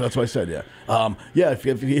 Right. So that's what I said. Yeah.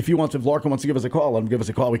 If Larkin wants to give us a call, let him give us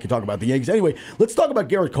a call. We can talk about the Yankees. Anyway, let's talk about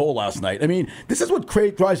Garrett Cole last night. I mean, this is what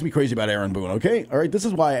drives me crazy about Aaron Boone, okay? All right, this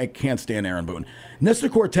is why I can't stand Aaron Boone. Nestor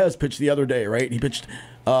Cortez pitched the other day, right? He pitched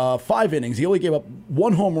 5 innings. He only gave up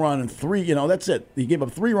 1 home run and 3, that's it. He gave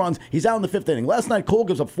up 3 runs. He's out in the 5th inning. Last night, Cole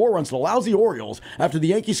gives up 4 runs to the lousy Orioles after the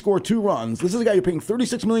Yankees score 2 runs. This is a guy you're paying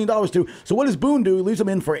 $36 million to. So what does Boone do? He leaves him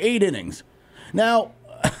in for 8 innings. Now,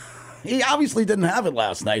 he obviously didn't have it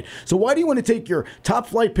last night. So why do you want to take your top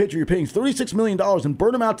flight pitcher you're paying $36 million and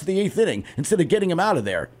burn him out to the 8th inning instead of getting him out of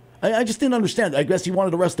there? I just didn't understand. I guess he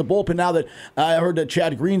wanted to rest the bullpen now that I heard that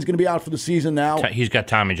Chad Green's going to be out for the season now. He's got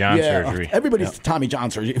Tommy John surgery. Everybody's Tommy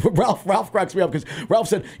John surgery. Ralph cracks me up because Ralph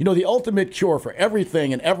said, the ultimate cure for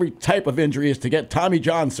everything and every type of injury is to get Tommy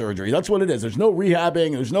John surgery. That's what it is. There's no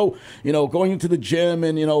rehabbing. There's no, going into the gym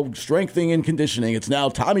and, strengthening and conditioning. It's now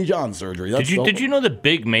Tommy John surgery. Did you know that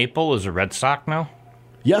Big Maple is a Red Sox now?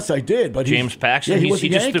 Yes, I did. But James Paxton, he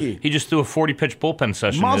just threw a 40-pitch bullpen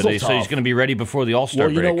session today, so he's going to be ready before the All-Star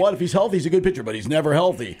break. Well, you know what? If he's healthy, he's a good pitcher, but he's never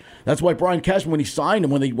healthy. That's why Brian Cashman, when he signed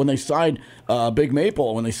him, when they signed Big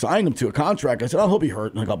Maple, when they signed him to a contract, I said, he'll be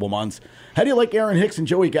hurt in a couple months. How do you like Aaron Hicks and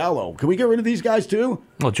Joey Gallo? Can we get rid of these guys too?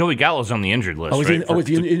 Well, Joey Gallo's on the injured list. Is he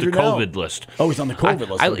injured the now? COVID list. Oh, he's on the COVID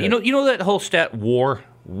list. Okay. You know that whole stat WAR.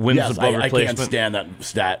 Wins above replacement. I can't stand that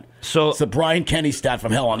stat. So it's the Brian Kenny stat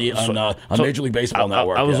from hell on Major League Baseball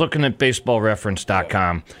Network. I was looking at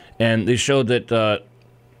BaseballReference.com, and they showed that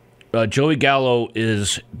Joey Gallo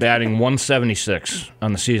is batting 176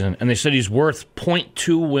 on the season, and they said he's worth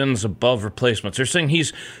 0.2 wins above replacements. They're saying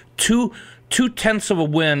he's two tenths of a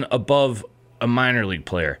win above a minor league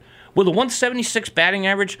player. with a 176 batting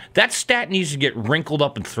average, that stat needs to get wrinkled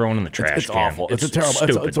up and thrown in the trash It's can. awful. It's a terrible.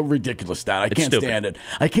 Stupid. It's a ridiculous stat. I It's can't stupid. stand it.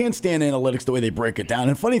 I can't stand analytics the way they break it down.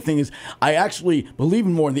 And funny thing is, I actually believe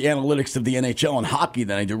more in the analytics of the NHL and hockey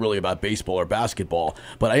than I do really about baseball or basketball.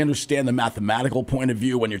 But I understand the mathematical point of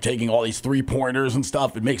view when you're taking all these 3-pointers and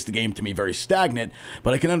stuff. It makes the game to me very stagnant.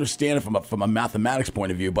 But I can understand it from a mathematics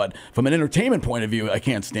point of view. But from an entertainment point of view, I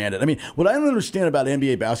can't stand it. I mean, what I don't understand about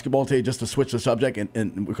NBA basketball today, just to switch the subject,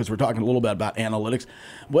 and because we're talking a little bit about analytics,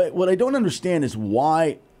 what I don't understand is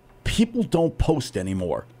why people don't post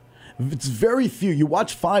anymore. It's very few. You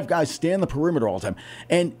watch 5 guys stand the perimeter all the time.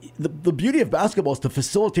 And the beauty of basketball is to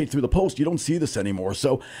facilitate through the post. You don't see this anymore.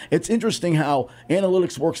 So it's interesting how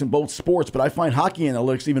analytics works in both sports, but I find hockey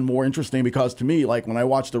analytics even more interesting because to me, like when I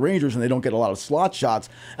watch the Rangers and they don't get a lot of slot shots,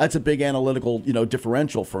 that's a big analytical,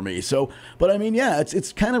 differential for me. So, but I mean, yeah,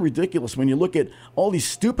 it's kind of ridiculous when you look at all these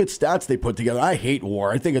stupid stats they put together. I hate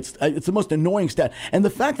WAR. I think it's the most annoying stat. And the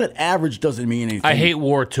fact that average doesn't mean anything. I hate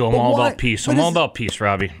war, too. I'm all about peace. I'm all about peace,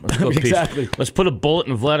 Robbie. Let's go peace. Exactly. Let's put a bullet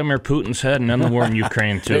in Vladimir Putin's head and end the war in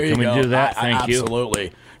Ukraine, too. Can we do that? Thank you.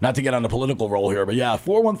 Absolutely. Not to get on the political roll here, but yeah,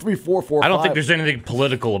 413-445. I don't think there's anything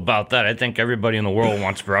political about that. I think everybody in the world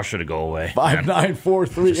wants Russia to go away.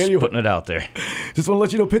 5943. Just putting it out there. Just want to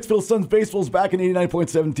let you know, Pittsfield Suns Baseball's back in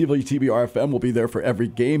 89.7 WTBR-FM. We'll be there for every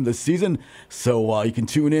game this season, so you can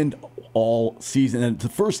tune in all season. And the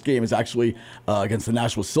first game is actually against the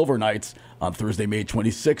Nashville Silver Knights on Thursday, May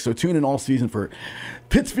 26th. So tune in all season for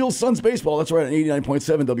Pittsfield Suns Baseball. That's right, on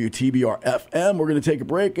 89.7 WTBR-FM. We're going to take a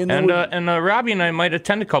break. And Robbie and I might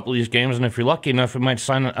attend a couple of these games, and if you're lucky enough, we might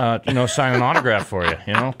sign an autograph for you.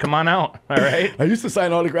 Come on out, all right? I used to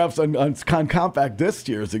sign autographs on compact discs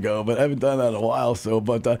years ago, but I haven't done that in a while. So,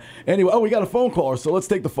 but anyway, we got a phone caller, so let's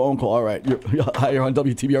take the phone call. All right, you're on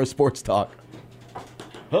WTBR Sports Talk.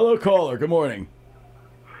 Hello, caller. Good morning.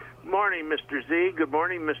 Morning, Mr. Z. Good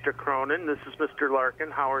morning, Mr. Cronin. This is Mr. Larkin.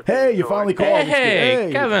 How are Hey, things you going? finally called.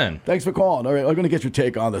 Hey, Kevin. Thanks for calling. All right, I'm going to get your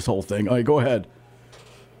take on this whole thing. All right, go ahead.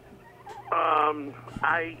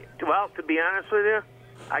 Well, to be honest with you,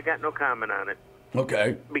 I got no comment on it.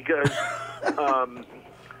 Okay. Because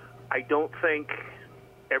I don't think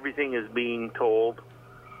everything is being told,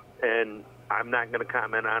 and I'm not going to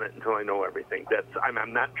comment on it until I know everything.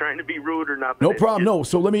 I'm not trying to be rude or nothing. No problem. No.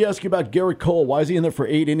 So let me ask you about Garrett Cole. Why is he in there for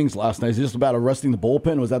 8 innings last night? Is it just about arresting the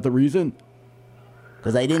bullpen? Was that the reason?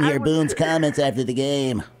 Because I didn't hear Boone's comments after the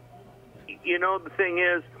game. The thing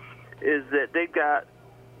is that they've got.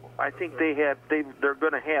 I think they're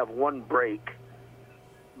going to have one break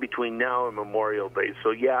between now and Memorial Day.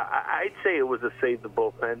 So yeah, I'd say it was a save the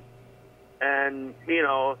bullpen, and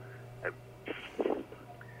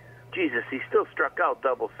Jesus, he still struck out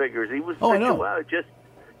double figures. He was pitching well. It just,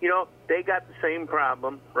 they got the same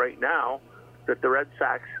problem right now that the Red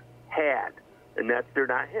Sox had, and that they're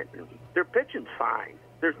not hitting. Their pitching's fine.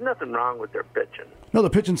 There's nothing wrong with their pitching. No, the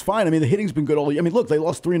pitching's fine. I mean, the hitting's been good all year. I mean, look, they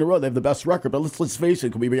lost 3 in a row. They have the best record. But let's face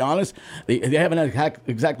it. Can we be honest? They haven't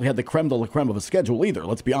exactly had the creme de la creme of a schedule either.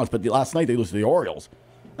 Let's be honest. But last night they lost to the Orioles.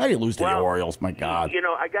 How do you lose to the Orioles? My God.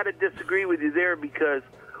 I got to disagree with you there because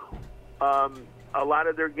a lot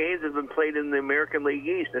of their games have been played in the American League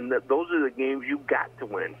East, and those are the games you got to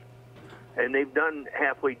win. And they've done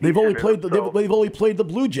halfway decent. They've only played the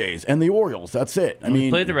Blue Jays and the Orioles. That's it. I mean,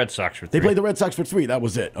 played the Red Sox for 3. They played the Red Sox for 3. That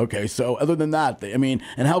was it. Okay, so other than that, and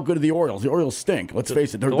how good are the Orioles? The Orioles stink. Let's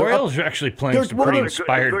face it. The Orioles are actually playing some pretty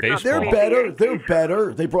inspired baseball. They're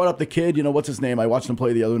better. They brought up the kid. What's his name? I watched him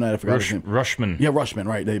play the other night. I forgot his name. Rushman. Yeah, Rushman.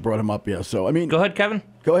 Right. They brought him up. Yeah. So I mean, go ahead, Kevin.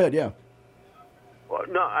 Go ahead. Yeah. Well,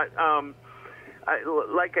 no.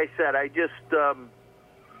 Like I said, I just.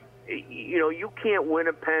 You can't win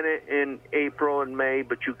a pennant in April and May,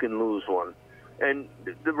 but you can lose one. And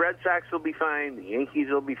the Red Sox will be fine, the Yankees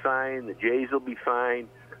will be fine, the Jays will be fine,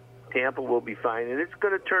 Tampa will be fine, and it's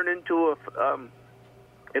going to turn into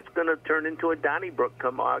a Donnybrook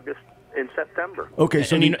come August and September. Okay,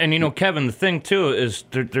 so Kevin, the thing too is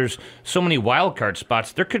there's so many wild card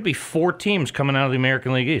spots. There could be 4 teams coming out of the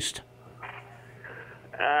American League East.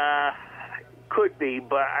 Could be,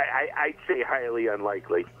 but I'd say highly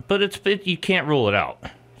unlikely. But you can't rule it out.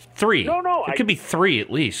 3. No. It could be 3 at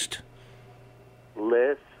least.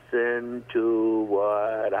 Listen to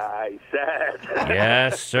what I said.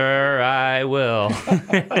 Yes, sir, I will.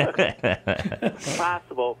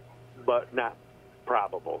 Possible, but not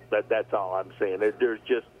probable. That's all I'm saying. There's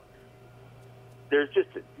just there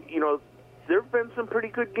have been some pretty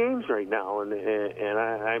good games right now, and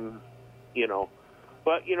I'm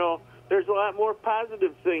but there's a lot more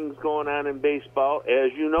positive things going on in baseball,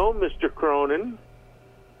 as you know, Mr. Cronin.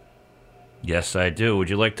 Yes, I do. Would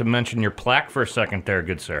you like to mention your plaque for a second there,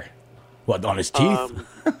 good sir? What, on his teeth?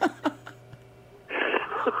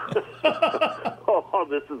 Oh,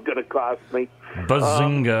 this is going to cost me.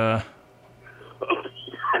 Bazinga.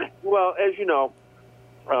 Well, as you know,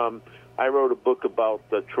 I wrote a book about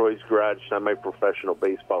the Troy's Garage semi-professional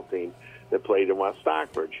baseball team that played in West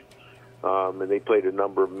Stockbridge. And they played a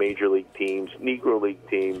number of major league teams, Negro League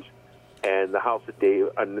teams, and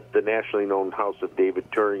the nationally known House of David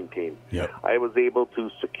touring team. Yep. I was able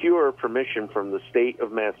to secure permission from the state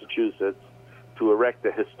of Massachusetts to erect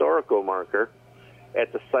a historical marker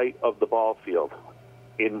at the site of the ball field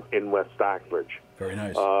in West Stockbridge. Very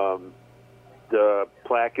nice. The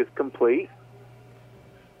plaque is complete.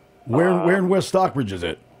 Where in West Stockbridge is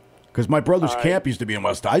it? Because my brother's camp used to be in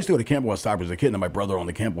West. I used to go to Camp West Stockbridge as a kid, and then my brother owned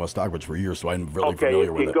the Camp West Stockbridge for years, so I'm really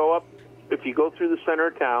familiar with it. If you go through the center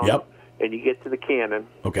of town, Yep. and you get to the cannon,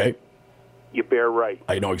 Okay. you bear right.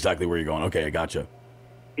 I know exactly where you're going. Okay, I gotcha.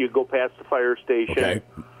 You go past the fire station. Okay.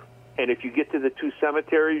 And if you get to the two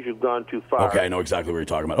cemeteries, you've gone too far. Okay, I know exactly what you're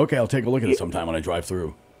talking about. Okay, I'll take a look at it sometime when I drive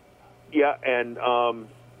through. Yeah, and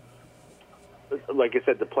like I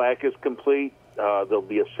said, the plaque is complete. There'll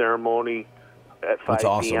be a ceremony at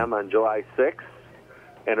 5 p.m. on July 6th,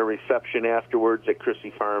 and a reception afterwards at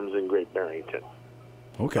Chrissy Farms in Great Barrington.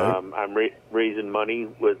 Okay. I'm raising money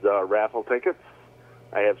with raffle tickets.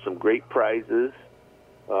 I have some great prizes,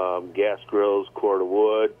 gas grills, cord of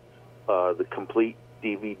wood, the complete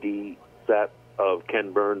DVD set of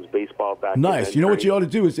Ken Burns' baseball documentary. Nice. You know what you ought to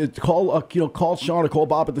do is call Sean or call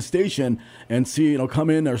Bob at the station and see, come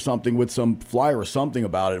in or something with some flyer or something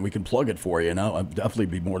about it, and we can plug it for you. I'd definitely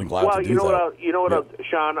be more than glad to do that.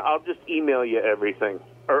 Sean, I'll just email you everything,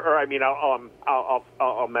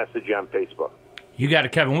 I'll message you on Facebook. You got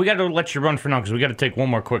it, Kevin. We got to let you run for now because we got to take one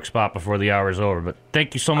more quick spot before the hour's over. But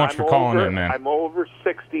thank you so much for calling in, man. I'm over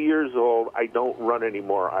 60 years old. I don't run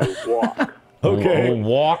anymore. I walk. Okay.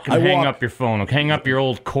 Walk and hang up your phone. Hang up your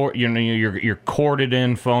old your corded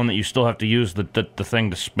in phone that you still have to use the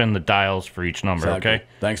thing to spin the dials for each number. Exactly. Okay.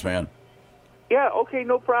 Than's, man. Yeah. Okay.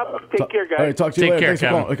 No problem. Take care, guys. All right. Talk to you later. Take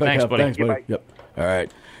care, Kevin. Thanks, buddy. Thanks, buddy. Yep. All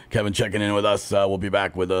right. Kevin checking in with us. We'll be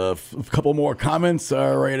back with a couple more comments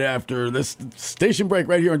right after this station break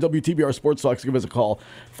right here on WTBR Sports Talk. So give us a call,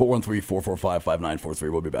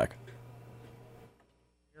 413-445-5943. We'll be back.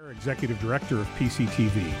 Executive Director of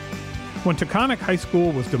PCTV. When Taconic High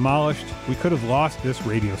School was demolished, we could have lost this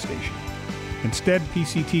radio station. Instead,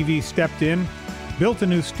 PCTV stepped in, built a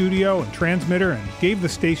new studio and transmitter, and gave the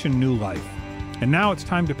station new life. And now it's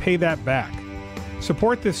time to pay that back.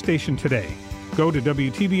 Support this station today. Go to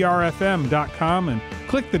WTBRFM.com and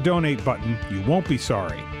click the donate button. You won't be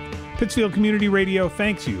sorry. Pittsfield Community Radio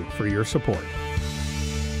thanks you for your support.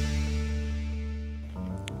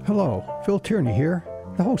 Hello, Phil Tierney here,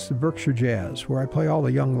 the host of Berkshire Jazz, where I play all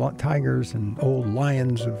the young tigers and old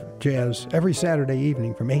lions of jazz every Saturday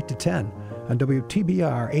evening from 8 to 10 on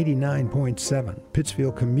WTBR 89.7,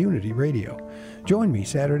 Pittsfield Community Radio. Join me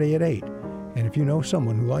Saturday at 8. And if you know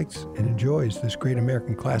someone who likes and enjoys this great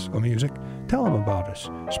American classical music, tell them about us.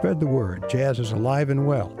 Spread the word. Jazz is alive and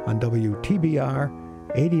well on WTBR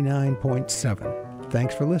 89.7.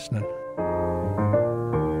 Thanks for listening.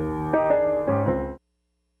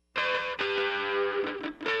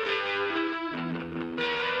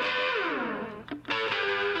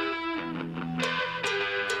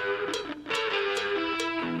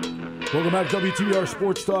 Welcome back to WTBR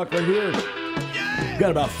Sports Talk right here. We've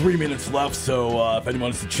got about 3 minutes left, so if anyone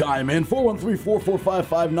wants to chime in,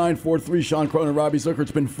 413-445-5943. Sean Cronin, Robbie Zucker.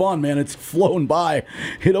 It's been fun, man. It's flown by.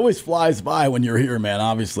 It always flies by when you're here, man.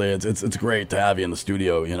 Obviously, it's great to have you in the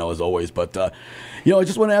studio, as always. But, I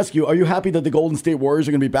just want to ask you, are you happy that the Golden State Warriors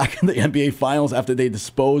are going to be back in the NBA Finals after they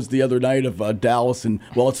disposed the other night of Dallas? And,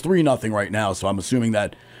 it's 3-0 right now, so I'm assuming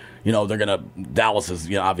that Dallas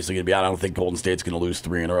is obviously going to be out. I don't think Golden State's going to lose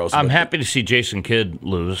 3 in a row. So I'm happy to see Jason Kidd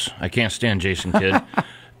lose. I can't stand Jason Kidd.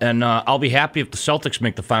 And I'll be happy if the Celtics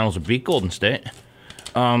make the finals and beat Golden State.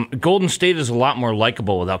 Golden State is a lot more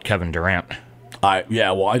likable without Kevin Durant. I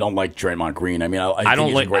don't like Draymond Green. I mean, I think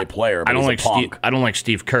he's a great player, but he's a punk. I don't like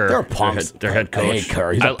Steve Kerr. They're punks. Their head coach. I hate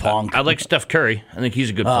Kerr. He's a punk. I like Steph Curry. I think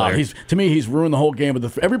he's a good player. To me, he's ruined the whole game.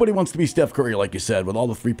 Everybody wants to be Steph Curry, like you said, with all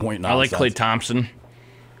the 3-point nonsense. I like Klay Thompson.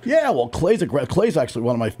 Yeah, well, Clay's actually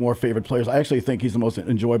one of my more favorite players. I actually think he's the most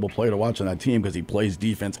enjoyable player to watch on that team because he plays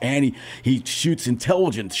defense and he shoots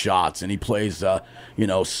intelligent shots and he plays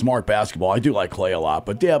smart basketball. I do like Clay a lot,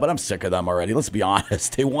 but I'm sick of them already. Let's be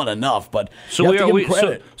honest, they won enough, but you have to give them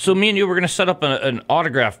credit. So me and you were going to set up an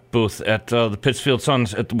autograph booth at the Pittsfield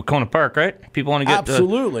Suns at the Wacona Park, right? People want to get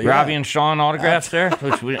absolutely Robbie and Sean autographs there,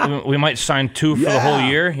 which we might sign 2 for the whole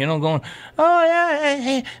year. Going, oh yeah,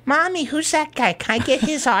 hey, mommy, who's that guy? Can I get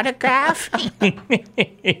his autograph?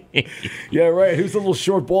 Yeah, right. Who's the little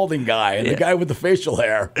short balding guy and the guy with the facial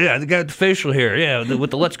hair? Yeah, the guy with the facial hair. Yeah,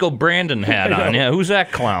 with the Let's Go Brandon hat on. Yeah, who's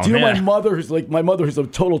that clown? Do you know Yeah. my mother who's a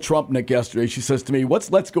total Trumpnik yesterday? She says to me,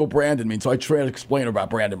 "What's Let's Go Brandon mean?" So I try to explain about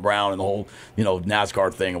Brandon Brown and the whole,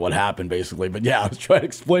 NASCAR thing and what happened basically. But yeah, I was trying to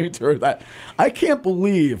explain to her that I can't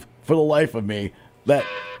believe for the life of me that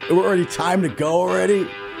we're already time to go already.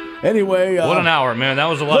 Anyway, What an hour, man. That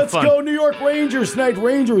was a lot of let's fun. go New York Rangers tonight.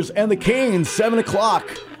 Rangers and the Canes, 7 o'clock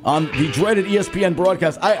on the dreaded ESPN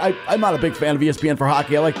broadcast. I'm not a big fan of ESPN for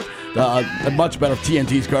hockey. I like much better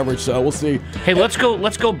TNT's coverage, so we'll see. Hey, let's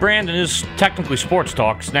go. Brandon is technically sports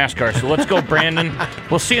talk. It's NASCAR, so let's go, Brandon.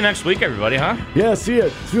 We'll see you next week, everybody, huh? Yeah, see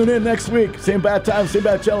you. Tune in next week. Same bad time, same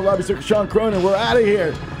bad channel. Robbie Circus, Sean Cronin. We're out of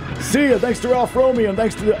here. See you. Thanks to Ralph Romeo, and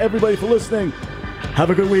thanks to everybody for listening. Have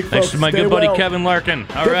a good week, folks. Thanks to my Stay good buddy well. Kevin Larkin.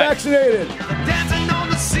 All Get right. vaccinated. Dancing on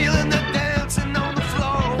the ceiling.